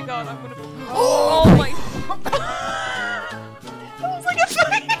 Oh my god, I'm gonna. Oh my. That was like a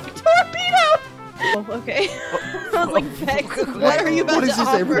fucking torpedo! Oh, okay. I was like, Vex, what are you about What to is this?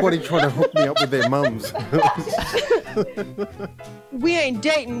 offer? Everybody trying to hook me up with their mums. We ain't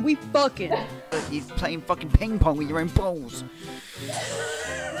dating, we fucking. You're playing fucking ping pong with your own balls.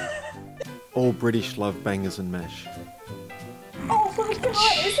 All British love bangers and mash. Oh my god,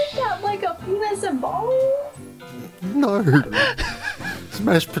 isn't that like a penis and balls? No!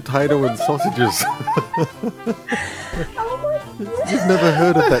 Smashed potato and sausages. Oh my god. You've never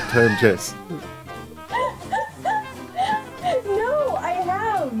heard of that term, Jess. No, I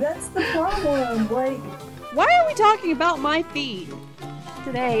have. That's the problem. Like, Why are we talking about my feet?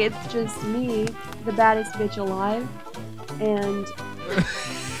 Today it's just me, the baddest bitch alive, and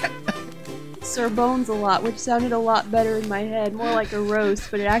Sir Bones a lot, which sounded a lot better in my head, more like a roast,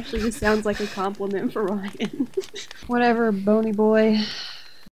 but it actually just sounds like a compliment for Ryan. Whatever, bony boy.